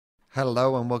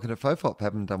Hello and welcome to FOFOP.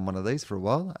 Haven't done one of these for a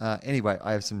while. Anyway,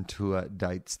 I have some tour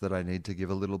dates that I need to give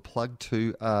a little plug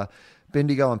to.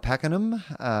 Bendigo and Pakenham,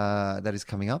 that is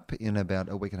coming up in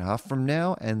about a week and a half from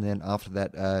now. And then after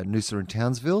that, Noosa and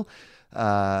Townsville,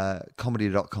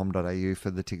 comedy.com.au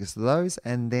for the tickets to those.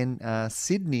 And then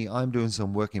Sydney, I'm doing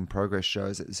some work in progress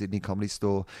shows at the Sydney Comedy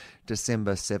Store,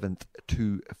 December 7th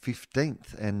to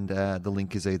 15th. And the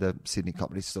link is either Sydney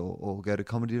Comedy Store or go to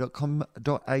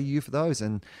comedy.com.au for those.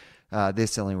 And they're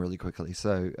selling really quickly.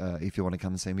 So if you want to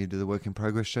come and see me do the work in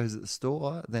progress shows at the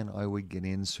store, then I would get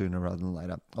in sooner rather than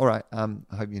later. All right. I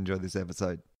hope you enjoyed this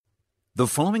episode. The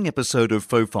following episode of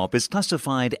FOFOP is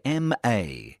classified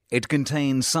MA. It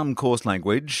contains some coarse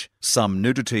language, some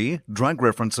nudity, drug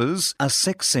references, a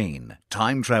sex scene,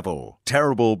 time travel,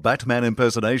 terrible Batman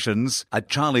impersonations, a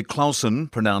Charlie Clausen,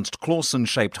 pronounced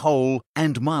Clausen-shaped hole,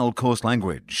 and mild coarse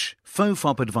language.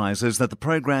 FOFOP advises that the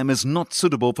program is not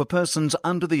suitable for persons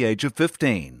under the age of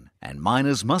 15, and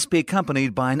minors must be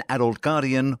accompanied by an adult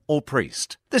guardian or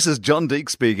priest. This is John Deek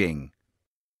speaking.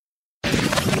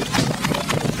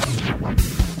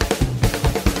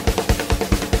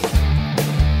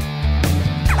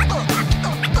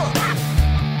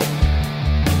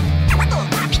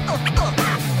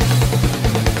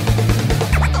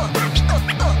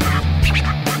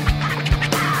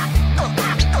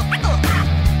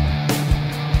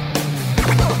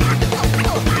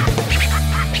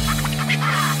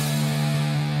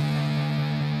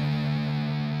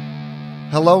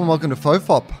 Hello and welcome to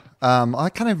FOFOP. I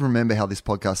can't even remember how this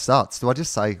podcast starts. Do I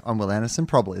just say I'm Will Anderson?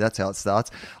 Probably. That's how it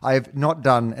starts. I have not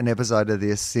done an episode of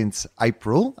this since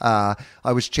April.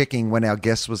 I was checking when our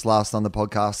guest was last on the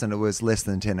podcast, and it was less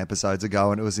than 10 episodes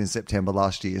ago, and it was in September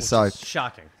last year. Which is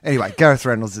shocking. Anyway, Gareth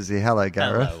Reynolds is here. Hello,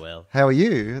 Gareth. Hello, Will. How are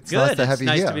you? It's Good. nice to have it's you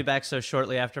nice here. to be back so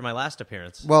shortly after my last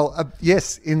appearance. Well,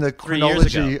 yes, in the 3 years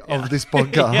chronology ago. of this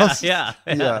podcast. Yeah.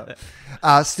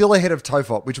 Still ahead of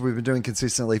TOEFOP, which we've been doing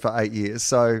consistently for 8 years.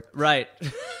 So, Right.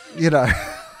 you know.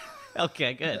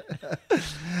 Okay, good.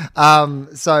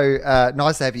 Nice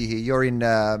to have you here. You're in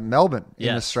Melbourne, in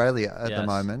Yes. Australia at the Yes.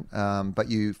 moment, but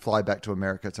you fly back to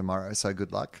America tomorrow, so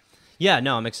good luck. Yeah,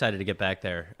 no, I'm excited to get back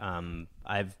there. I'm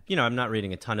not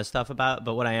reading a ton of stuff about it,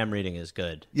 but what I am reading is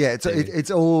good. Yeah,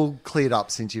 it's all cleared up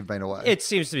since you've been away. It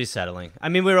seems to be settling. I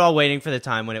mean, we were all waiting for the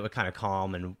time when it would kind of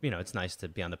calm, and, it's nice to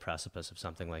be on the precipice of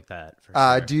something like that. For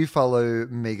sure. Do you follow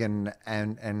Megan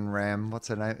and Ram? What's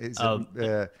her name?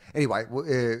 Anyway,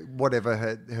 whatever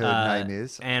her name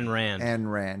is. Anne Rand. Anne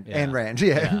Rand. Yeah. Anne Rand,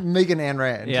 yeah. Megan Anne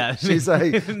Rand. Yeah. She's a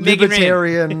Megan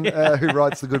libertarian who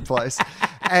writes The Good Place.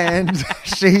 And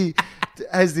she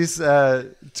has this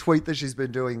tweet that she's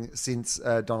been doing since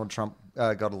Donald Trump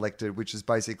got elected, which is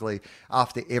basically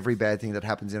after every bad thing that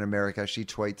happens in America, she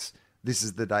tweets, "This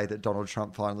is the day that Donald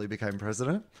Trump finally became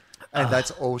president." And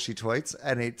that's all she tweets,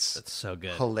 and that's so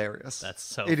good. Hilarious. That's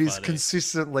so It is funny.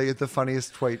 consistently the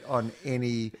funniest tweet on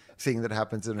anything that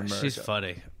happens in America. She's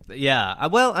funny. Yeah.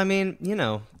 Well, I mean,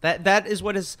 that is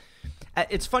what is...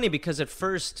 It's funny because at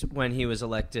first when he was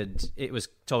elected, it was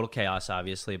total chaos,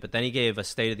 obviously, but then he gave a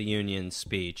State of the Union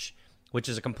speech, which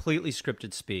is a completely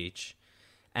scripted speech,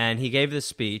 and he gave this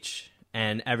speech,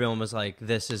 and everyone was like,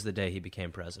 this is the day he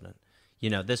became president.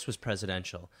 This was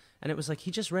presidential. And it was like, he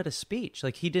just read a speech.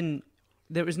 Like,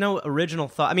 there was no original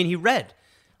thought. I mean, he read.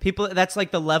 People, that's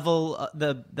like the level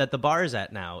that the bar is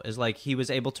at now, is like he was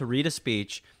able to read a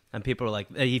speech, and people were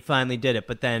like, he finally did it.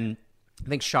 But then I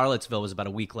think Charlottesville was about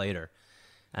a week later.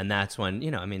 And that's when,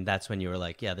 that's when you were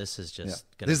like, yeah, this is just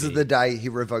going to be... This is the day he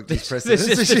revoked his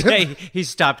presidency. This is the day he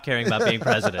stopped caring about being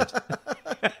president.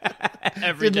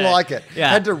 Didn't like it. Yeah.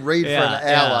 Had to read for an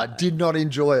hour. Yeah. Did not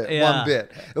enjoy it one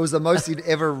bit. It was the most he'd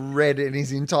ever read in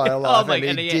his entire life,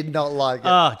 and he did not like it.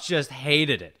 Oh, just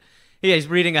hated it. He's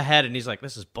reading ahead, and he's like,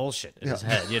 this is bullshit in his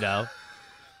head,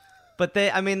 But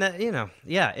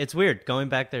it's weird. Going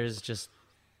back there is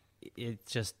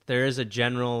there is a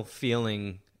general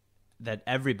feeling that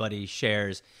everybody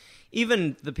shares,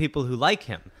 even the people who like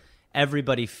him.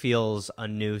 Everybody feels a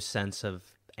new sense of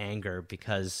anger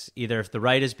because either if the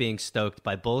right is being stoked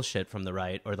by bullshit from the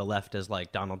right, or the left is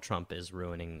like, Donald Trump is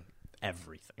ruining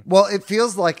everything. Well, it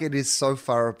feels like it is so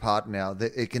far apart now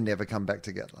that it can never come back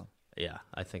together. Yeah,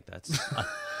 I think that's...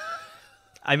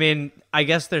 I mean, I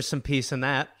guess there's some peace in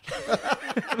that.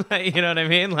 You know what I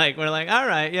mean? Like, we're like, all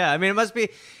right, yeah. I mean, it must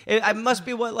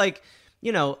be what, like...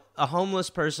 a homeless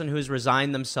person who's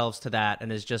resigned themselves to that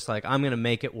and is just like, I'm going to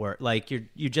make it work. Like, you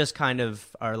just kind of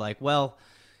are like, well,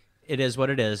 it is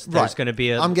what it is. There's going to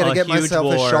be I'm going to get huge myself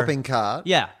war. a shopping cart.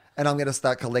 Yeah. and I'm going to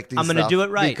start collecting I'm stuff. going to do it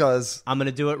right. Because I'm going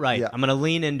to do it right. Yeah. I'm going to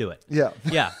lean into it. Yeah.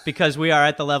 Yeah, because we are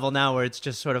at the level now where it's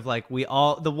just sort of like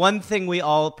the one thing we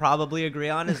all probably agree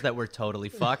on is that we're totally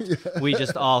fucked. We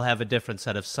just all have a different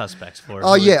set of suspects for it.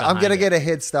 Oh, yeah, I'm going to get a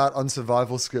head start on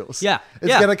survival skills. Yeah.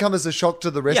 It's going to come as a shock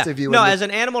to the rest of you. No, as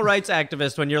an animal rights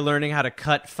activist, when you're learning how to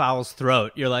cut fowl's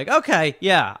throat, you're like, okay,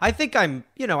 yeah, I think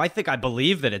I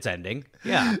believe that it's ending.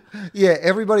 Yeah. Yeah,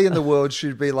 everybody in the world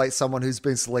should be like someone who's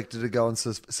been selected to go on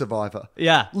Survivor.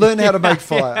 Yeah. Learn how to make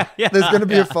fire. Yeah, There's going to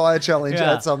be a fire challenge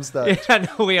Yeah. at some stage. Yeah,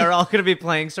 no, we are all going to be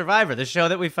playing Survivor, the show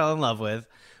that we fell in love with.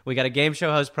 We got a game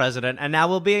show host president, and now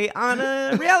we'll be on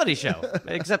a reality show.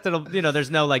 Except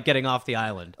there's no like getting off the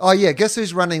island. Oh, yeah. Guess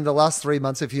who's running the last 3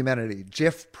 months of humanity?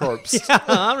 Jeff Probst. Yeah,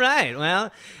 all right.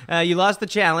 Well, you lost the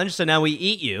challenge, so now we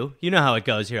eat you. You know how it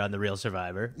goes here on The Real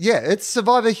Survivor. Yeah, it's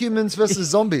Survivor Humans versus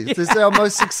Zombies. This is our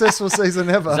most successful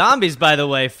season ever. Zombies, by the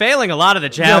way, failing a lot of the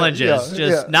challenges,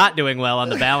 yeah. not doing well on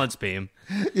the balance beam.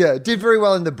 Yeah, did very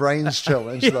well in the brains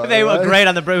challenge, though. They were right? great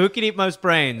on the who can eat most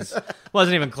brains.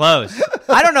 Wasn't even close.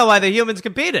 I don't know why the humans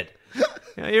competed.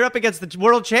 You're up against the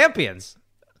world champions.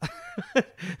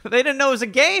 They didn't know it was a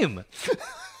game.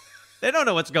 They don't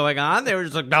know what's going on. They were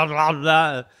just like, blah, blah,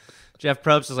 blah. Jeff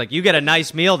Probst is like, you get a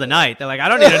nice meal tonight. They're like, I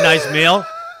don't need a nice meal.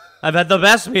 I've had the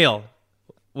best meal.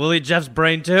 We'll eat Jeff's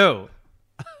brain too.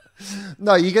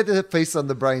 No, you get to feast on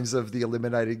the brains of the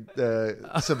eliminated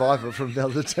survivor from the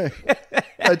other team.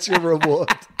 That's your reward.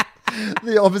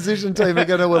 The opposition team are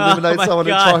going to eliminate someone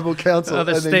in tribal council. Oh,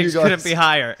 the and then you stakes guys, couldn't be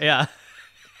higher. Yeah.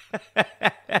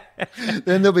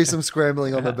 Then there'll be some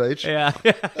scrambling on the beach. Yeah.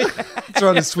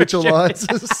 Trying to switch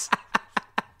alliances.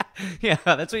 Yeah,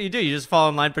 that's what you do. You just fall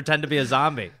in line, pretend to be a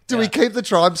zombie. Do we keep the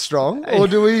tribe strong, or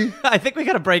do we... I think we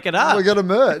got to break it up. We got to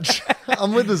merge.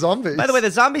 I'm with the zombies. By the way, the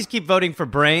zombies keep voting for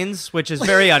brains, which is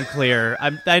very unclear.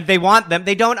 They want them.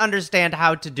 They don't understand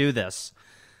how to do this.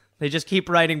 They just keep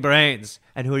writing brains.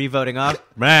 And who are you voting off?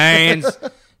 Brains.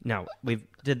 No, we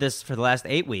did this for the last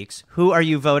 8 weeks. Who are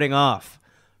you voting off?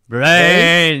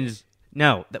 Brains.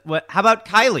 No. How about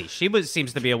Kylie? She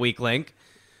seems to be a weak link.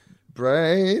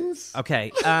 Brains.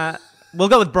 Okay. We'll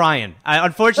go with Brian.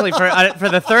 Unfortunately, for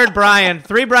the third Brian,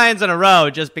 3 Brians in a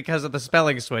row, just because of the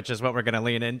spelling switch is what we're going to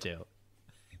lean into.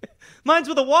 Mine's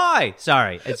with a Y.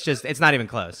 Sorry. It's not even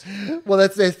close. Well,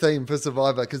 that's their theme for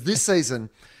Survivor, because this season...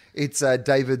 It's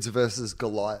Davids versus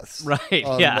Goliaths, right?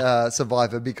 On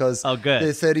Survivor, because good.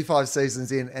 They're 35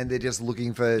 seasons in, and they're just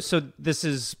looking for. So this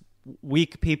is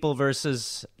weak people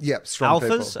versus strong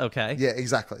alphas. people. Okay, yeah,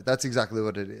 exactly. That's exactly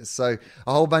what it is. So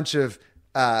a whole bunch of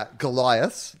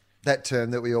Goliaths, that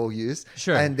term that we all use,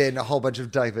 sure, and then a whole bunch of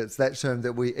Davids, that term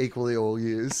that we equally all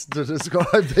use to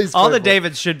describe these. All people. the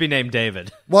Davids should be named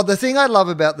David. Well, the thing I love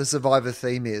about the Survivor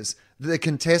theme is the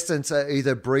contestants are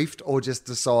either briefed or just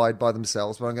decide by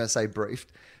themselves, but I'm going to say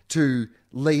briefed, to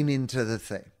lean into the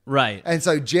thing. Right. And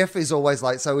so Jeff is always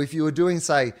like, so if you were doing,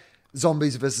 say,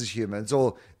 zombies versus humans,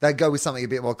 or they go with something a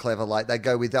bit more clever, like they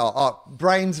go with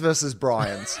brains versus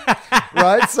Bryans,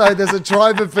 right? So there's a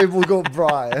tribe of people called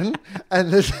Brian,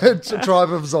 and there's a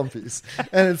tribe of zombies,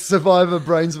 and it's Survivor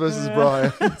brains versus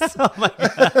Bryans. Oh my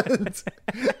God.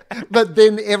 But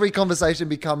then every conversation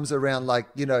becomes around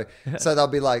so they'll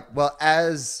be like, well,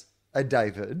 as a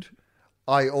David,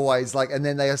 I always and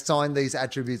then they assign these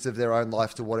attributes of their own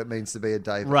life to what it means to be a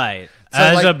David. Right. So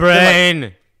as a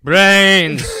brain,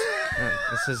 brains.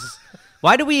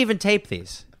 Why do we even tape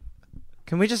these?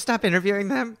 Can we just stop interviewing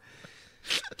them?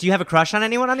 Do you have a crush on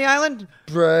anyone on the island?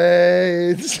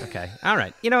 Brains. Okay. All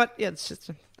right. You know what? Yeah,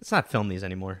 let's not film these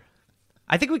anymore.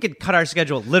 I think we could cut our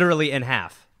schedule literally in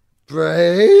half.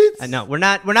 Brains. No, we're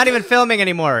not even filming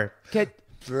anymore.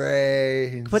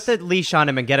 Brains. Put the leash on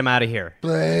him and get him out of here.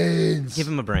 Brains. Give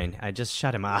him a brain. I just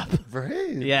shut him up.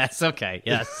 Brains. Yes. Okay.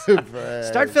 Yes. Brains.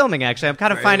 Start filming. Actually, I'm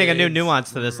kind of finding a new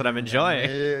nuance to this that I'm enjoying.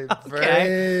 Okay.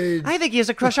 Brains. I think he has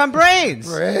a crush on brains.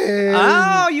 Brains.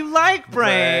 Oh, you like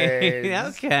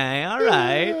brains? Okay. All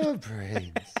right.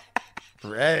 Brains.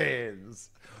 Brains.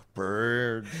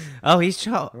 Birds. Oh, he's he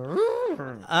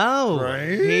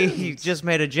just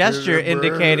made a gesture Birds.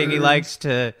 indicating he likes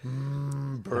to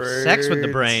have sex with the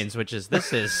Brains. brains, which is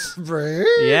Brains.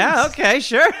 Yeah, okay,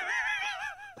 sure.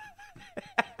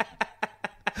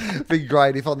 Be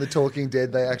great if on The Talking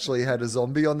Dead they actually had a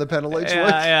zombie on the panel each week.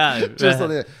 Yeah. Just on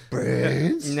the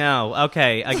brains. No,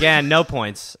 okay. Again, no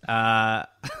points. No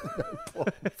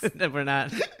points. We're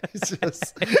not. He's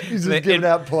just giving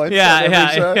out points. Yeah, on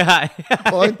every show. yeah.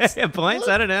 Points. Yeah, points.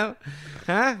 I don't know.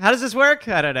 Huh? How does this work?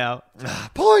 I don't know.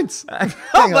 Points.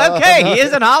 Oh, okay. He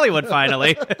is in Hollywood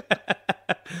finally.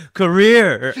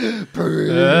 Career.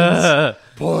 Brains.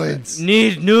 Points.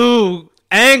 Need new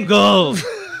angle.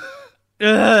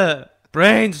 Ugh,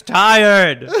 brain's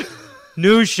tired.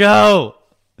 New show.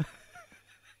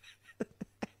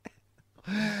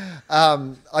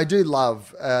 I do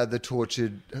love the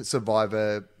tortured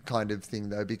survivor kind of thing,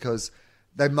 though, because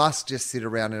they must just sit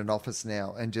around in an office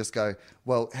now and just go,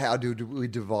 well, how do we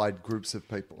divide groups of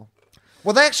people?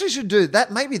 Well, they actually should do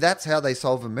that. Maybe that's how they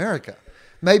solve America.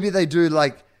 Maybe they do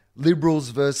like liberals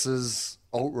versus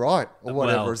alt-right or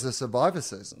whatever as the survivor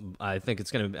season. I think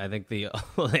it's going to, I think the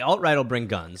alt-right will bring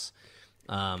guns.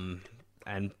 And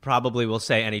probably will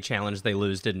say any challenge they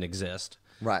lose didn't exist.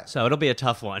 Right. So it'll be a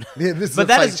tough one. Yeah, this is a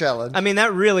fake challenge. I mean,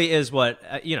 that really is what,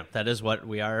 that is what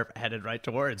we are headed right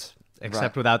towards,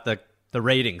 except without the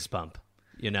ratings bump,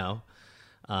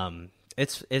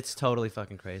 It's totally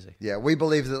fucking crazy. Yeah, we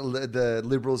believe that the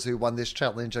liberals who won this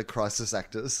challenge are crisis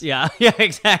actors. Yeah,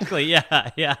 exactly.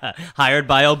 Yeah. Hired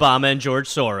by Obama and George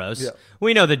Soros. Yeah.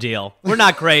 We know the deal. We're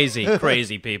not crazy,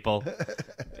 crazy people.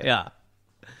 Yeah.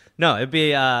 No, it'd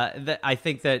be, I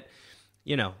think that,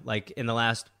 like in the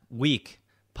last week,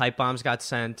 pipe bombs got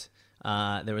sent,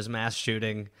 there was mass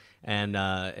shooting, and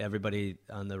everybody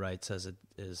on the right says it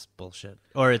is bullshit.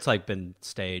 Or it's like been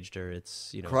staged, or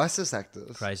it's, Crisis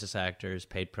actors. Crisis actors,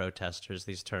 paid protesters,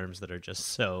 these terms that are just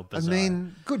so bizarre. I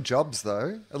mean, good jobs,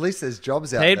 though. At least there's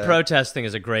jobs out there. Paid protesting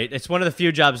is it's one of the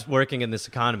few jobs working in this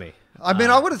economy. I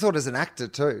mean, I would have thought as an actor,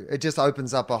 too. It just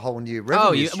opens up a whole new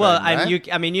revenue stream, right?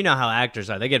 I mean, you know how actors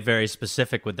are. They get very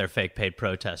specific with their fake paid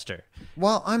protester.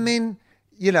 Well, I mean,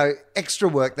 extra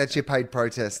work, that's your paid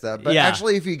protester. But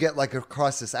actually, if you get like a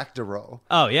crisis actor role,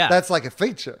 that's like a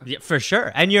feature. Yeah, for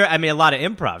sure. And a lot of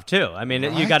improv too. I mean,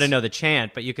 you got to know the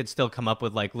chant, but you could still come up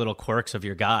with like little quirks of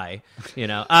your guy.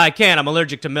 I can't, I'm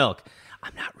allergic to milk.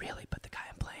 I'm not really, but the guy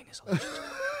I'm playing is allergic to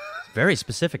milk. Very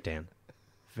specific, Dan.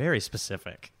 Very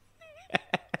specific.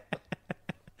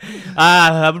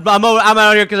 I'm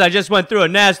out here because I just went through a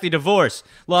nasty divorce.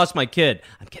 Lost my kid.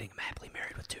 I'm kidding. I'm happily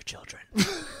married with 2 children.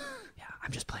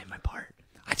 I'm just playing my part.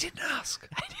 I didn't ask.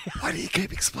 Why do you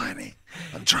keep explaining?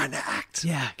 I'm trying to act.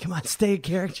 Yeah, come on, stay in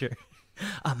character.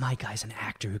 My guy's an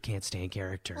actor who can't stay in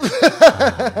character.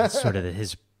 That's sort of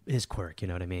his quirk, you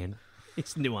know what I mean?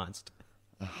 It's nuanced.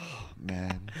 Oh,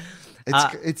 man.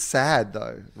 It's sad,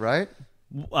 though, right?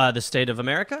 The state of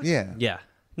America? Yeah. Yeah.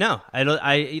 No,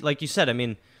 I like you said, I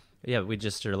mean, we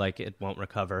just are like, it won't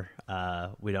recover.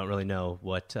 We don't really know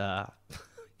what...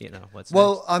 what's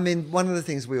well, next. I mean, one of the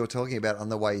things we were talking about on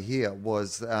the way here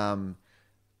was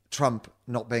Trump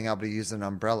not being able to use an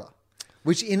umbrella,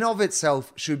 which in of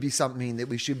itself should be something that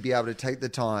we should be able to take the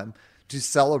time to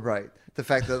celebrate the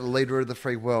fact that the leader of the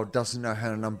free world doesn't know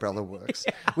how an umbrella works.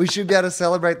 Yeah. We should be able to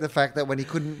celebrate the fact that when he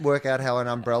couldn't work out how an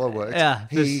umbrella works,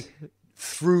 he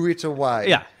threw it away.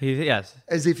 Yeah, yes.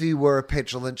 As if he were a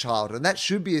petulant child. And that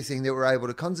should be a thing that we're able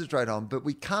to concentrate on, but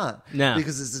we can't. No.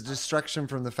 Because it's a distraction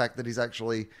from the fact that he's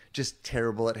actually just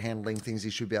terrible at handling things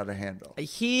he should be able to handle.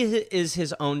 He is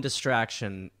his own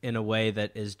distraction in a way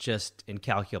that is just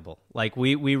incalculable. Like,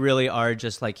 we really are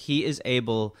just like, he is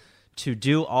able to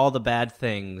do all the bad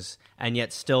things and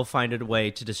yet still find a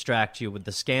way to distract you with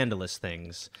the scandalous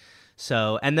things.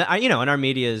 So, and our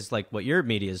media is like what your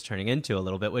media is turning into a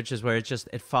little bit, which is where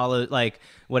it follows, like,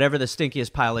 whatever the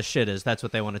stinkiest pile of shit is, that's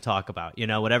what they want to talk about,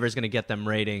 whatever's going to get them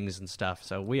ratings and stuff.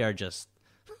 So we are just,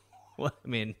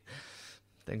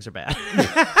 things are bad.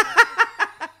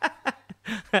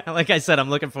 Like I said, I'm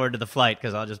looking forward to the flight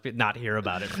because I'll just not hear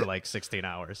about it for like 16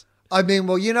 hours. I mean,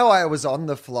 well, I was on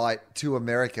the flight to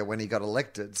America when he got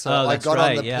elected. So I got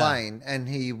on the plane and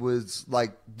he was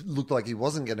like, looked like he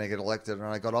wasn't going to get elected. And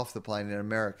I got off the plane in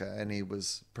America and he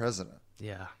was president.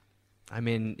 Yeah. I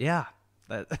mean, yeah.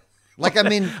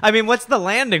 I mean, what's the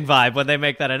landing vibe when they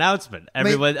make that announcement?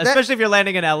 Everyone, especially if you're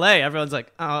landing in LA, everyone's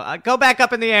like, oh, go back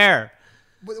up in the air.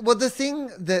 Well, the thing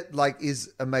that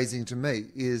is amazing to me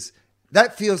is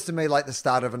that feels to me like the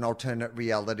start of an alternate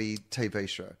reality TV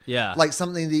show. Yeah. Like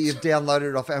something that you've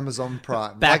downloaded off Amazon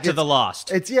Prime. Back to the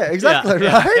Lost. It's, exactly,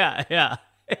 right? Yeah.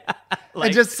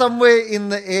 And just somewhere in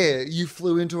the air, you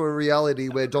flew into a reality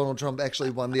where Donald Trump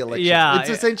actually won the election. Yeah. It's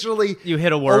essentially... You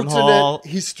hit a wormhole.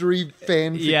 Alternate history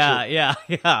fan fiction. Yeah.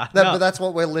 But that's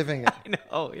what we're living in. I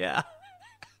know, yeah.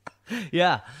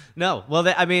 Yeah. No, well,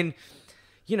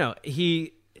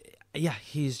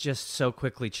 he's just so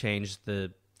quickly changed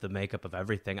the makeup of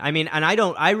everything. I mean, and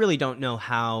I really don't know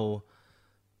how,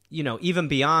 even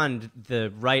beyond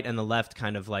the right and the left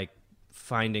kind of like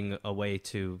finding a way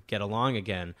to get along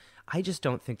again, I just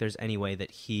don't think there's any way that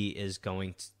he is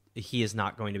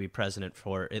not going to be president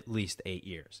for at least 8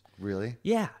 years. Really?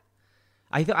 Yeah.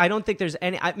 I don't think there's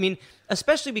any, I mean,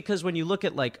 especially because when you look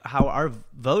at like how our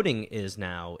voting is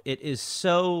now, it is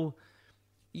so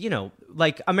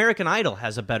like American Idol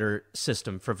has a better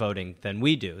system for voting than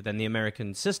we do, than the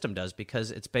American system does,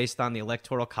 because it's based on the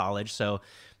Electoral College. So,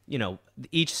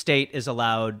 each state is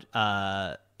allowed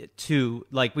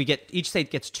each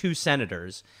state gets 2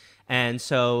 senators. And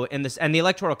so and the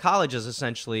Electoral College is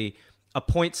essentially a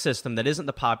point system that isn't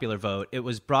the popular vote. It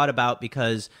was brought about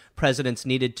because presidents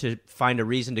needed to find a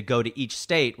reason to go to each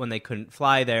state when they couldn't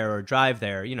fly there or drive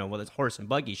there, it's horse and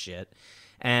buggy shit.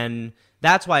 And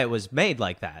that's why it was made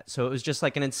like that. So it was just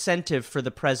like an incentive for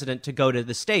the president to go to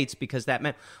the states, because that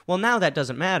meant, well, now that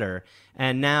doesn't matter.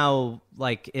 And now,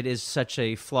 like, it is such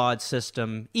a flawed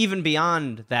system, even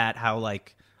beyond that, how,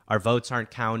 like, our votes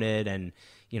aren't counted and,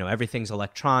 everything's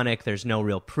electronic. There's no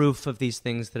real proof of these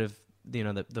things that have,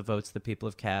 the votes that people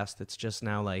have cast. It's just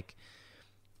now like,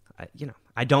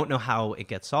 I don't know how it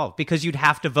gets solved, because you'd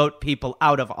have to vote people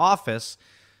out of office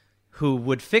who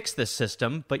would fix this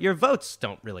system, but your votes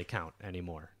don't really count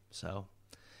anymore. So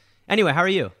anyway, how are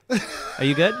you? Are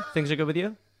you good? Things are good with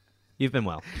you? You've been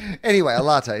well. Anyway, a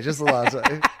latte, just a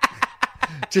latte.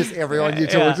 Just everyone you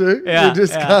talk to, you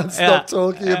just can't stop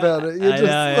talking about it.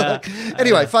 You're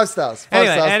anyway, 5 stars. 5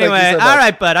 stars. Anyway, thank you so all much.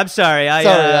 right, bud. I'm sorry.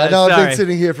 I know I've been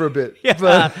sitting here for a bit.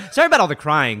 But... sorry about all the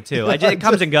crying too. It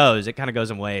comes and goes. It kind of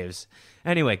goes in waves.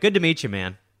 Anyway, good to meet you,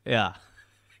 man. Yeah,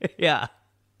 yeah,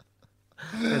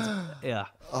 yeah.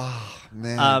 Oh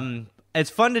man. It's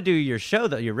fun to do your show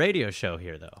though, your radio show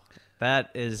here though.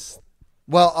 That is.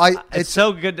 Well, it's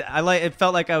so good. It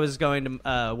felt like I was going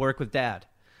to work with Dad.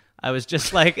 I was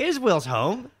just like, is Will's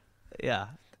home? Yeah.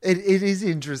 It is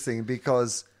interesting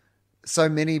because so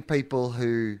many people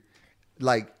who,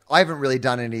 like, I haven't really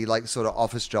done any, like, sort of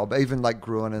office job, even, like,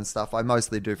 Gruen and stuff. I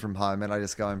mostly do from home, and I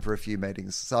just go in for a few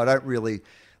meetings. So I don't really,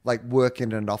 like, work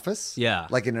in an office. Yeah.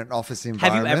 Like, in an office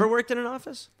environment. Have you ever worked in an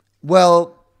office?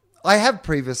 Well, I have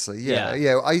previously, yeah.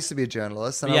 Yeah. I used to be a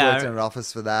journalist, and I worked in an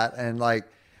office for that, and, like...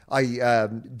 I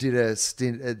did a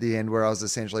stint at the end where I was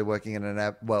essentially working in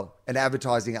an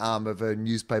advertising arm of a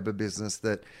newspaper business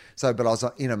but I was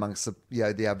in amongst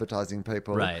the advertising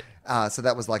people. Right. So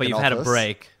that was like but an you've office. had a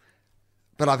break.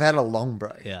 But I've had a long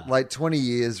break. Yeah. Like 20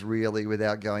 years really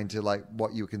without going to like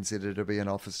what you consider to be an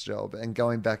office job and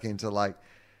going back into like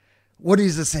what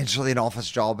is essentially an office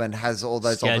job and has all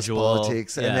those Schedule, office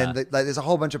politics. And then there's a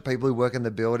whole bunch of people who work in the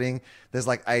building. There's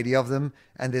like 80 of them.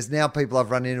 And there's now people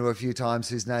I've run into a few times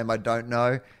whose name I don't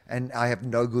know. And I have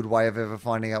no good way of ever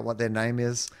finding out what their name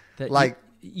is.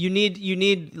 You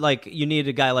need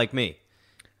a guy like me.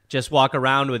 Just walk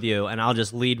around with you and I'll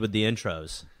just lead with the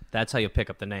intros. That's how you pick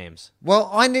up the names. Well,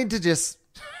 I need to just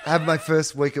have my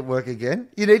first week at work again.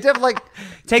 You need to have like...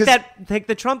 Take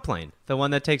the Trump plane, the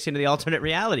one that takes you into the alternate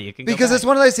reality. You can go because back. it's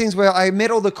one of those things where I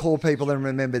met all the cool people and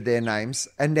remembered their names,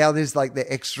 and now there's like the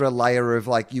extra layer of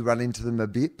like you run into them a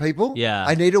bit, people. Yeah.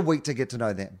 I need a week to get to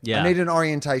know them. Yeah. I need an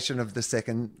orientation of the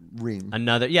second ring.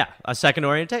 A second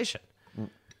orientation.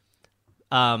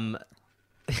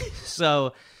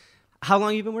 So, how long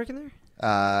have you been working there?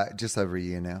 Just over a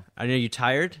year now. I know you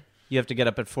tired. You have to get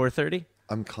up at 4:30.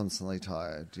 I'm constantly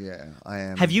tired. Yeah, I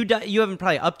am. Have you done? You haven't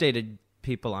probably updated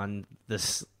people on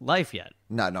this life yet.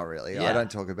 No, not really. Yeah. I don't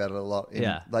talk about it a lot.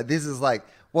 Yeah. This is like,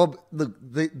 well, look,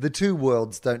 the two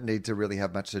worlds don't need to really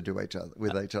have much to do with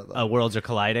each other. Worlds are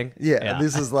colliding. Yeah,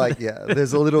 this is like,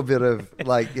 there's a little bit of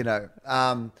like, they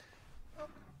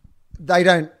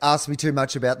don't ask me too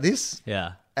much about this.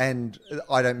 Yeah. And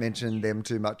I don't mention them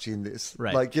too much in this.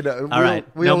 Right. Like, we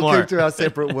No all more. keep to our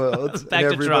separate worlds and Back to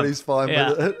everybody's Trump. fine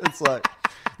with it. It's like,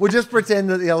 we'll just pretend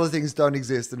that the other things don't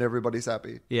exist and everybody's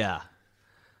happy. Yeah.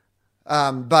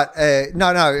 But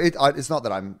no, it's not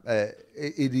that I'm,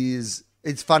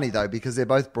 it's funny though, because they're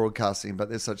both broadcasting, but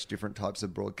there's such different types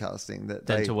of broadcasting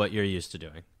than to what you're used to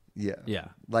doing. Yeah. Yeah.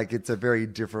 Like it's a very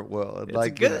different world.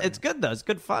 It's good. It's good though. It's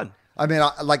good fun. I mean,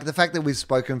 like the fact that we've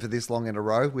spoken for this long in a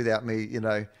row without me,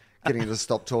 getting to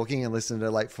stop talking and listen to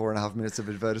like 4.5 minutes of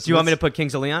advertisements. Do you want me to put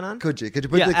Kings of Leon on? Could you put the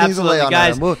Kings absolutely, of Leon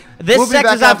guys. on? This Sex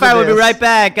back is on after Fire. We'll be this. right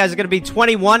back. Guys, it's going to be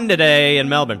 21 today in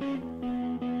Melbourne.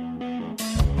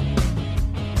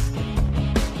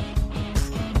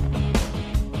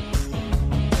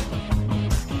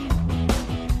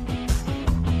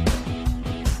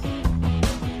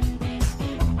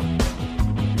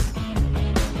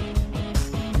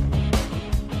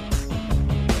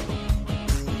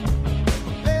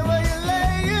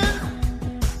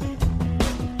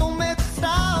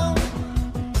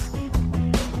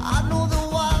 I know the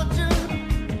watching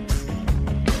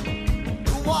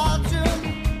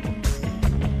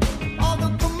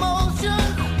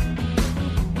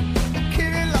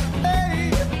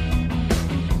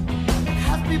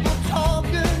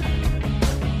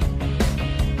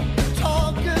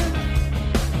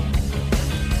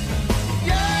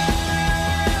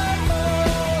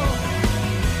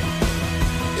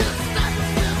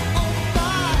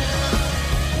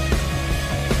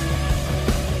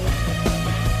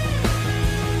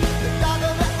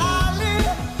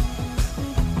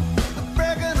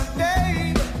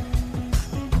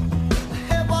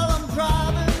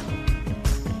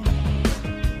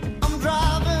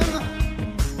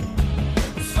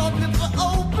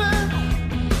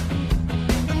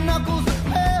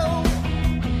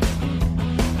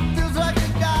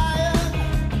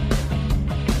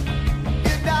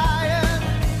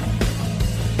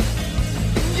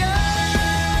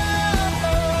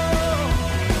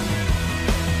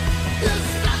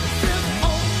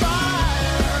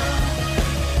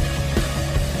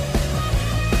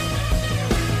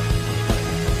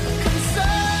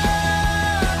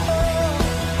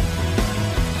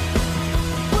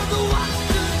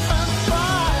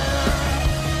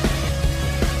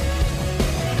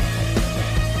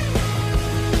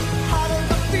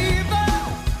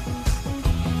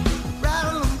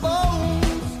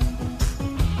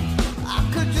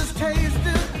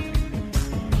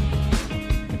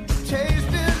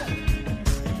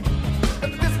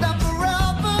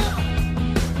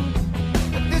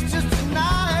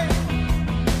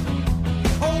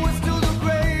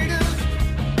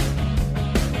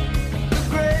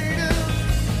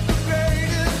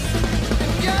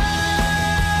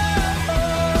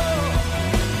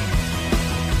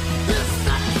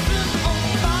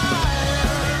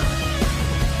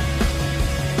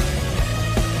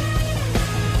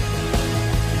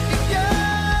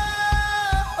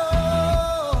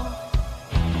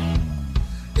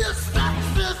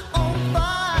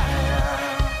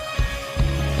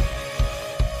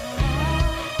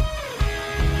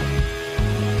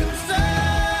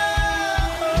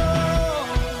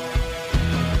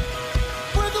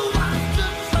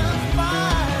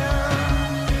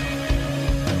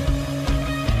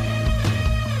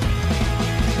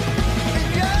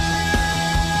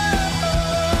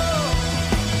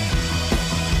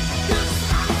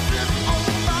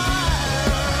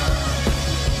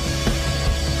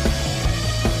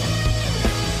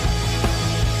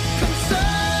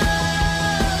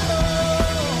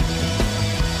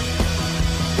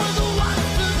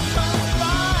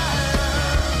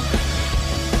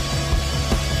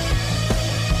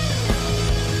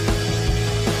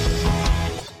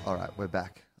We're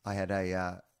back.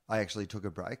 I actually took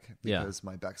a break because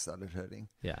my back started hurting.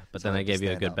 Yeah, but then I gave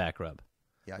you a good back rub.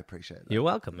 Yeah, I appreciate that. You're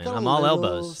welcome, man. Got I'm a all little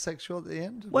elbows. Sexual at the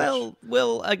end?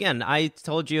 Well, again, I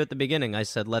told you at the beginning. I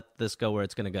said let this go where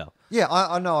it's going to go. Yeah,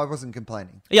 I know. I wasn't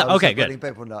complaining. Yeah, I was okay, just good. letting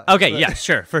people know. Okay, But- yeah,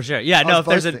 sure, for sure. Yeah, no,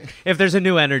 was if there's a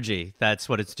new energy, that's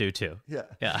what it's due to.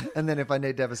 Yeah. And then if I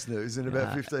need to have a snooze in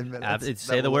about 15 minutes,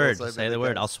 Say that the will word. also be Say the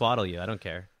word. case. I'll swaddle you. I don't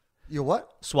care. You what?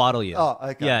 Swaddle you. Oh,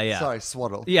 okay. Yeah. Sorry,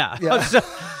 swaddle. Yeah.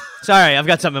 Sorry, I've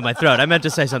got something in my throat. I meant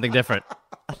to say something different.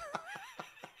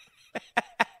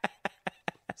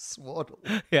 Swaddle.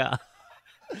 Yeah.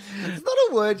 It's not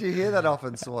a word you hear that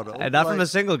often, swaddle. And not from a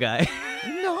single guy.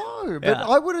 No, but Yeah.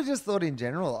 I would have just thought in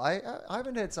general. I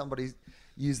haven't heard somebody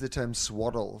use the term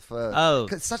swaddle for. Oh.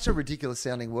 'Cause it's such a ridiculous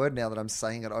sounding word now that I'm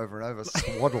saying it over and over.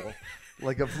 Swaddle.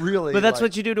 Like a really. But that's like,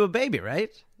 what you do to a baby,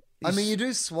 right? I mean, you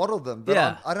do swaddle them, but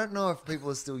Yeah. I don't know if people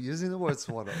are still using the word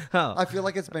swaddle. Oh. I feel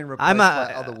like it's been replaced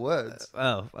by other words.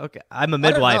 Oh, okay. I'm a don't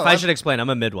midwife. know. I should explain. I'm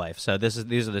a midwife. So these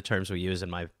are the terms we use in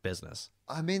my business.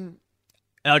 I mean,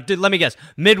 Let me guess.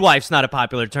 Midwife's not a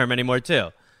popular term anymore,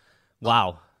 too.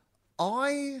 Wow.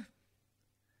 I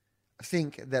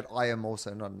think that I am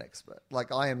also not an expert.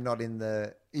 Like, I am not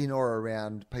in or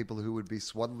around people who would be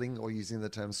swaddling or using the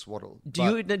term swaddle. Do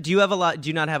you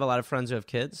not have a lot of friends who have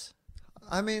kids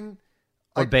I mean,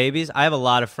 or babies? I have a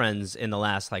lot of friends in the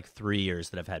last 3 years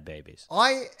that have had babies.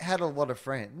 I had a lot of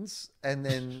friends, and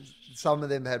then some of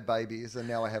them had babies, and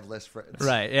now I have less friends.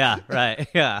 Right. Yeah. Right.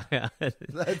 Yeah.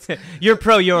 That's- You're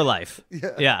pro your life.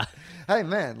 Yeah. Yeah. Hey,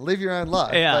 man, live your own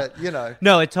life. Yeah. But,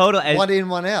 No, it totally. one in,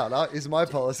 one out is my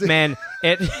policy. Man,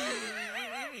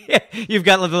 you've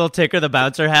got the little ticker the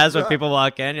bouncer has when people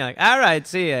walk in. You're like, all right,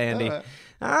 see ya, Andy. All right.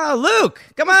 Oh, Luke,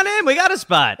 come on in. We got a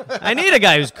spot. I need a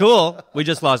guy who's cool. We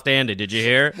just lost Andy. Did you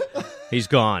hear? He's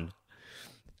gone.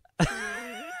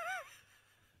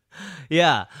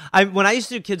 Yeah. When I used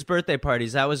to do kids' birthday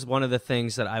parties, that was one of the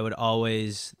things that I would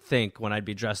always think when I'd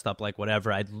be dressed up like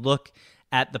whatever. I'd look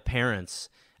at the parents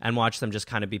and watch them just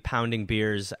kind of be pounding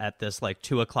beers at this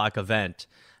 2:00 event.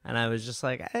 And I was just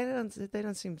like, they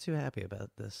don't seem too happy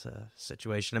about this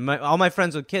situation. And all my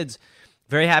friends with kids,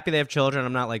 very happy they have children.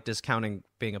 I'm not discounting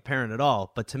being a parent at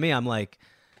all. But to me, I'm like,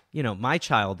 my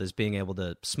child is being able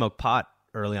to smoke pot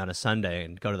early on a Sunday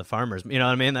and go to the farmers. You know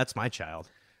what I mean? That's my child.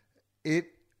 It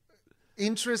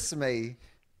interests me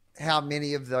how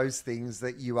many of those things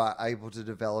that you are able to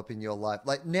develop in your life.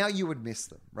 Like, now you would miss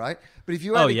them, right? But if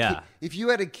you had if you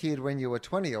had a kid when you were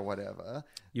 20 or whatever,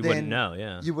 You then wouldn't know,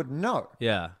 yeah. You wouldn't know.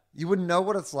 Yeah. You wouldn't know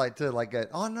what it's like to go,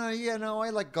 oh no,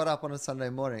 I got up on a Sunday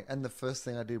morning and the first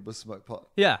thing I did was smoke pot.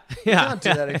 Yeah. You can't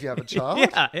do that if you have a child.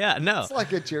 Yeah, no. It's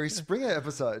like a Jerry Springer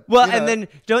episode. Well, you know? and then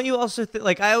don't you also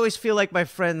I always feel like my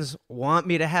friends want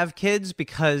me to have kids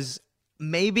because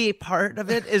maybe part of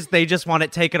it is they just want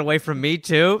it taken away from me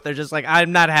too. They're just like,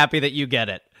 I'm not happy that you get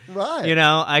it. Right.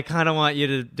 I kind of want you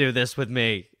to do this with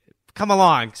me. Come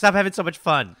along. Stop having so much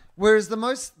fun. Whereas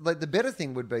the better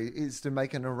thing would be is to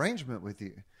make an arrangement with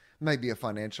you. Maybe a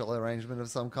financial arrangement of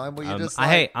some kind where you just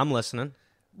Hey, I'm listening.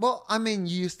 Well, I mean,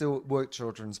 you used to work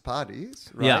children's parties,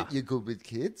 right? Yeah. You're good with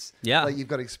kids. Yeah. You've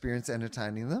got experience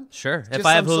entertaining them. Sure. Just If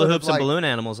I have some hula sort of, hoops and balloon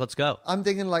animals, let's go. I'm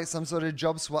thinking some sort of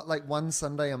job swap, one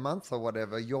Sunday a month or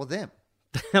whatever, you're them.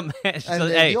 Man, And so,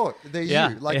 they're, hey, they're yeah,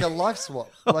 you, like yeah. a life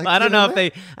swap. Like, I don't you know what if I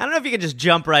mean? I don't know if you could just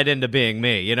jump right into being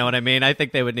me. You know what I mean? I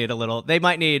think they would need a little. They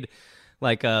might need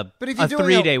like a But if you're a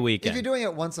doing 3-day If weekend. you're doing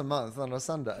it once a month on a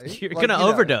Sunday, You're like, gonna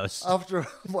overdose. After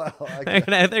okay.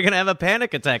 They're gonna have a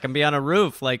panic attack and be on a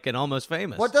roof like in Almost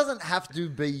Famous. What doesn't have to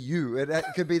be you? It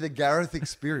could be the Gareth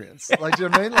experience. Like, do you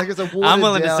know what I mean? Like, it's a watered I'm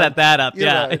willing to down, set that up. you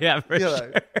Yeah, know, yeah, for you know,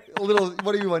 sure. A little.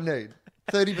 What do you need?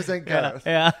 30% Gareth.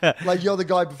 Yeah. Like, you're the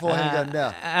guy beforehand going, now.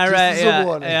 All just right, as a yeah,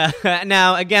 warning. yeah.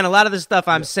 Now, again, a lot of the stuff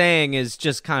I'm saying is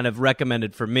just kind of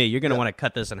recommended for me. You're going to want to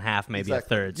cut this in half, maybe Exactly. a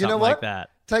third, You know something what? like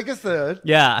that. Take a third.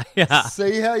 Yeah, yeah.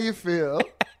 See how you feel.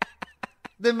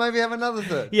 Then maybe have another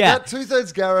third. Yeah. That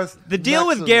 2/3 Gareth. The deal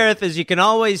with maximum. Gareth is you can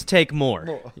always take more.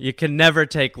 More. You can never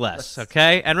take less,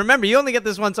 okay? And remember, you only get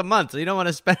this once a month, so you don't want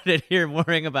to spend it here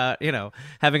worrying about,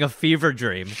 having a fever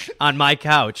dream on my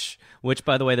couch, which,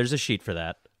 by the way, there's a sheet for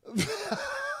that.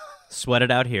 Sweat it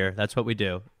out here. That's what we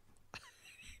do.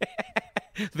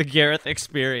 The Gareth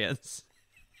experience.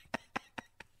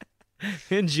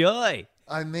 Enjoy.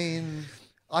 I mean,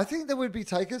 I think there would be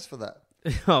takers for that.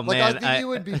 Oh, Like, man. I think you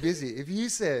would be busy. If you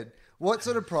said, what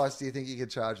sort of price do you think you could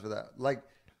charge for that? Like,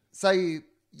 say,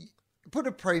 put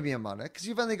a premium on it, because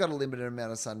you've only got a limited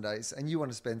amount of Sundays, and you want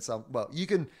to spend some, well, you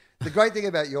can, the great thing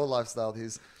about your lifestyle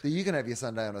is that you can have your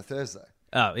Sunday on a Thursday.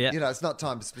 Oh, yeah. It's not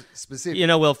time specific.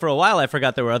 Will, for a while, I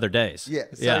forgot there were other days. Yeah.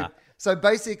 Yeah. So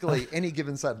basically, any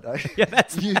given Sunday, Yeah,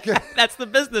 that's, you can, that's the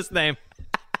business name.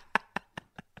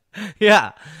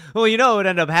 Yeah. Well, what would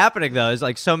end up happening, though, is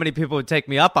like so many people would take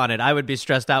me up on it. I would be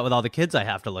stressed out with all the kids I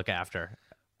have to look after,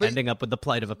 ending up with the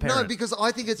plight of a parent. no, because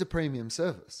I think it's a premium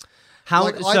service. How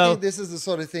Like, I think this is the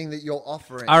sort of thing that you're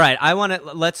offering. All right, I want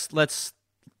to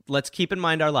let's keep in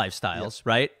mind our lifestyles,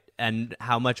 right? And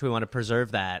how much we want to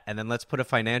preserve that, and then let's put a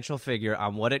financial figure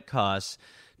on what it costs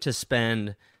to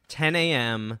spend 10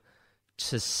 a.m.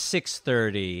 to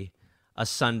 6:30 a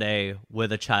Sunday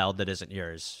with a child that isn't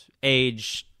yours,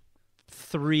 age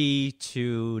 3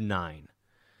 to 9.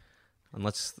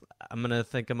 And I'm gonna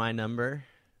think of my number.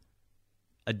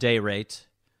 A day rate.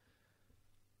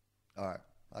 All right.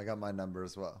 I got my number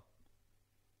as well.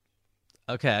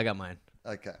 Okay, I got mine.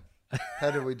 Okay.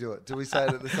 How do we do it? Do we say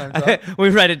it at the same time? We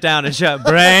write it down and shout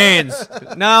brains.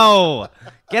 No,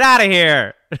 get out of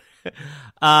here.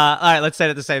 All right, let's say it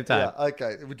at the same time. Yeah,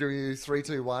 okay. We do 3,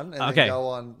 2, 1, and Okay. then go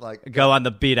on Go on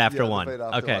the beat after yeah, the one. beat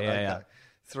after Okay, one. yeah.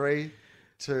 3,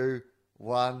 2,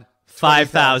 1.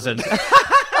 5,000.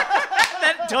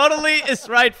 That totally is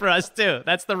right for us too.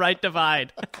 That's the right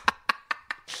divide.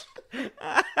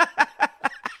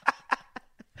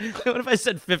 What if I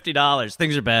said $50?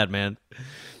 Things are bad, man.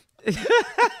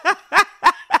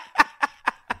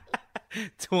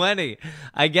 20.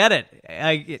 I get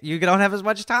it. You don't have as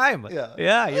much time.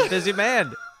 Yeah. You're a busy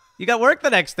man. You got work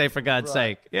the next day, for God's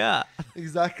Right. sake. Yeah.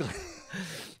 Exactly.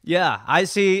 Yeah. I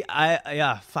see.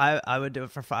 5. I would do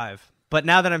it for 5. But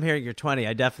now that I'm hearing you're 20,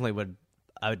 I definitely would.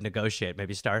 I would negotiate.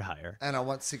 Maybe start higher. And I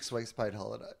want 6 weeks paid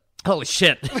holiday. Holy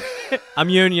shit. I'm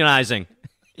unionizing.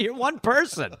 You're one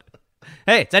person.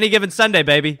 Hey, it's any given Sunday,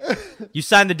 baby. You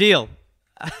signed the deal.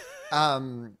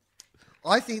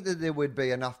 I think that there would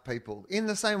be enough people in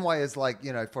the same way as, like,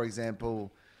 for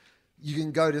example, you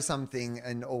can go to something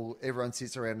and everyone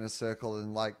sits around in a circle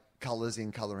and like colors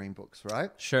in coloring books, right?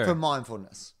 Sure. For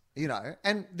mindfulness,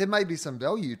 and there may be some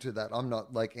value to that. I'm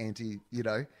not like anti,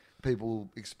 people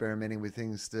experimenting with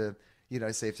things to,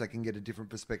 see if they can get a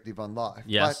different perspective on life.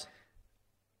 Yes.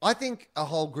 But I think a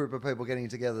whole group of people getting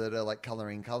together that are like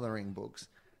coloring books,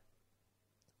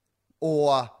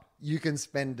 or you can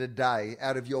spend a day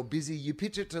out of your busy, you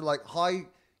pitch it to like high,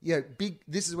 big,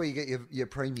 this is where you get your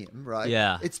premium, right?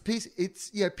 Yeah. It's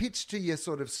pitched to your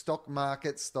sort of stock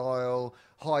market style,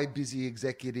 high busy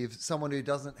executive, someone who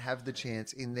doesn't have the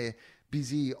chance in their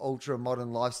busy, ultra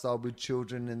modern lifestyle with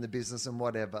children and the business and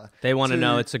whatever. They want to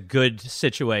know it's a good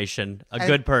situation, a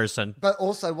good person. But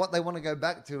also what they want to go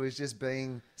back to is just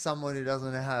being someone who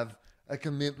doesn't have a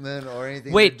commitment or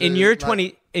anything. Wait, to in do, your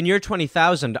like,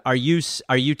 20,000, are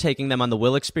you taking them on the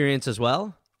Will experience as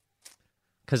well?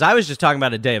 Because I was just talking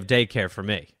about a day of daycare for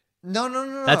me.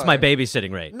 No. That's my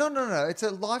babysitting rate. No. It's a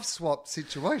life swap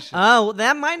situation. Oh,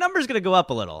 my number's going to go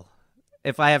up a little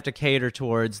if I have to cater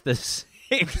towards this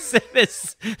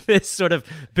this sort of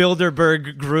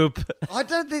Bilderberg group. I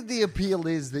don't think the appeal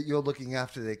is that you're looking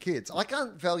after their kids. I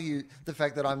can't value the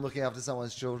fact that I'm looking after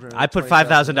someone's children. I put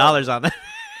 $5,000 on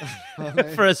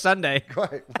that for a Sunday.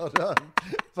 Great, well done.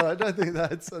 But I don't think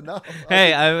that's enough. Hey,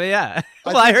 yeah.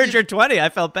 Well, I think heard you're 20. I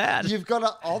felt bad. You've got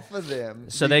to offer them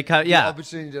the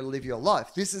opportunity to live your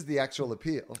life. This is the actual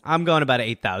appeal. I'm going about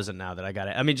 8,000 now that I got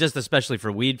it. I mean, just especially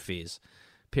for weed fees.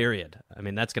 period. I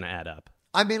mean, that's going to add up.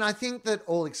 I mean, I think that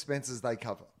all expenses they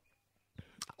cover.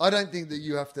 I don't think that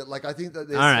you have to, like, I think that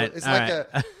there's, All right,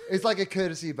 it's like a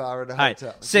courtesy bar at a All right,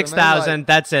 hotel. 6,000.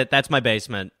 That's it. That's my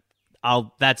basement.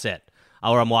 That's it.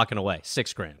 Or I'm walking away.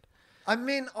 $6,000. I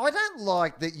mean, I don't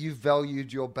like that you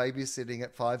valued your babysitting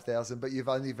at 5,000, but you've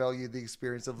only valued the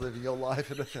experience of living your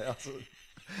life at 1,000.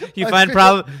 You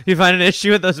find an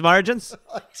issue with those margins?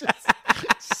 I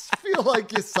just feel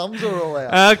like your sums are all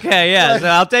out. Okay, yeah. So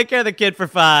I'll take care of the kid for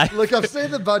 $5,000. Look, I've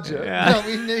seen the budget. Yeah. Now,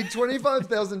 we need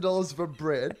 $25,000 for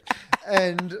bread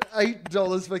and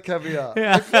 $8 for caviar.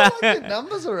 Yeah. I feel like the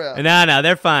numbers are out. No,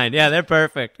 they're fine. Yeah, they're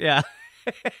perfect. Yeah.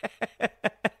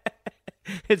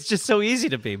 It's just so easy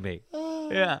to be me.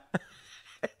 Yeah.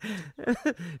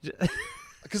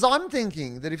 Because I'm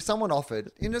thinking that if someone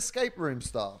offered in escape room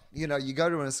style, you go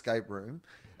to an escape room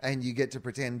and you get to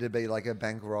pretend to be like a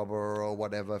bank robber or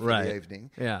whatever for the evening.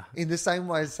 Yeah. In the same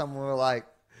way as someone were like,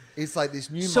 it's like this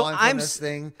new So mindfulness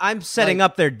thing. I'm setting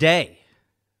up their day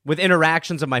with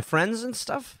interactions of my friends and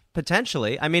stuff,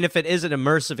 potentially. I mean, if it is an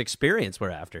immersive experience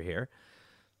we're after here.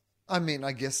 I mean,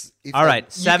 I guess. All right,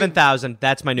 7,000.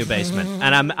 That's my new basement,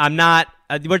 and I'm not.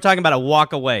 We're talking about a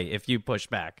walk away if you push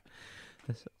back.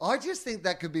 I just think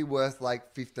that could be worth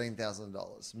like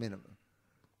 $15,000 minimum.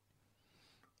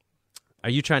 Are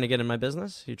you trying to get in my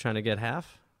business? You trying to get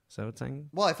half? Is that what it's saying?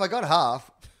 Well, if I got half,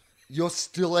 you're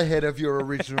still ahead of your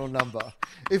original number.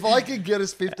 If I could get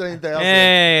us 15,000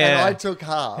 and I took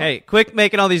half. Hey, quick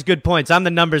making all these good points. I'm the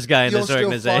numbers guy in You're this still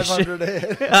organization. 500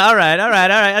 ahead. all right.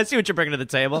 I see what you're bringing to the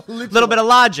table. A little bit of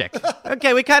logic.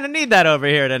 Okay, we kind of need that over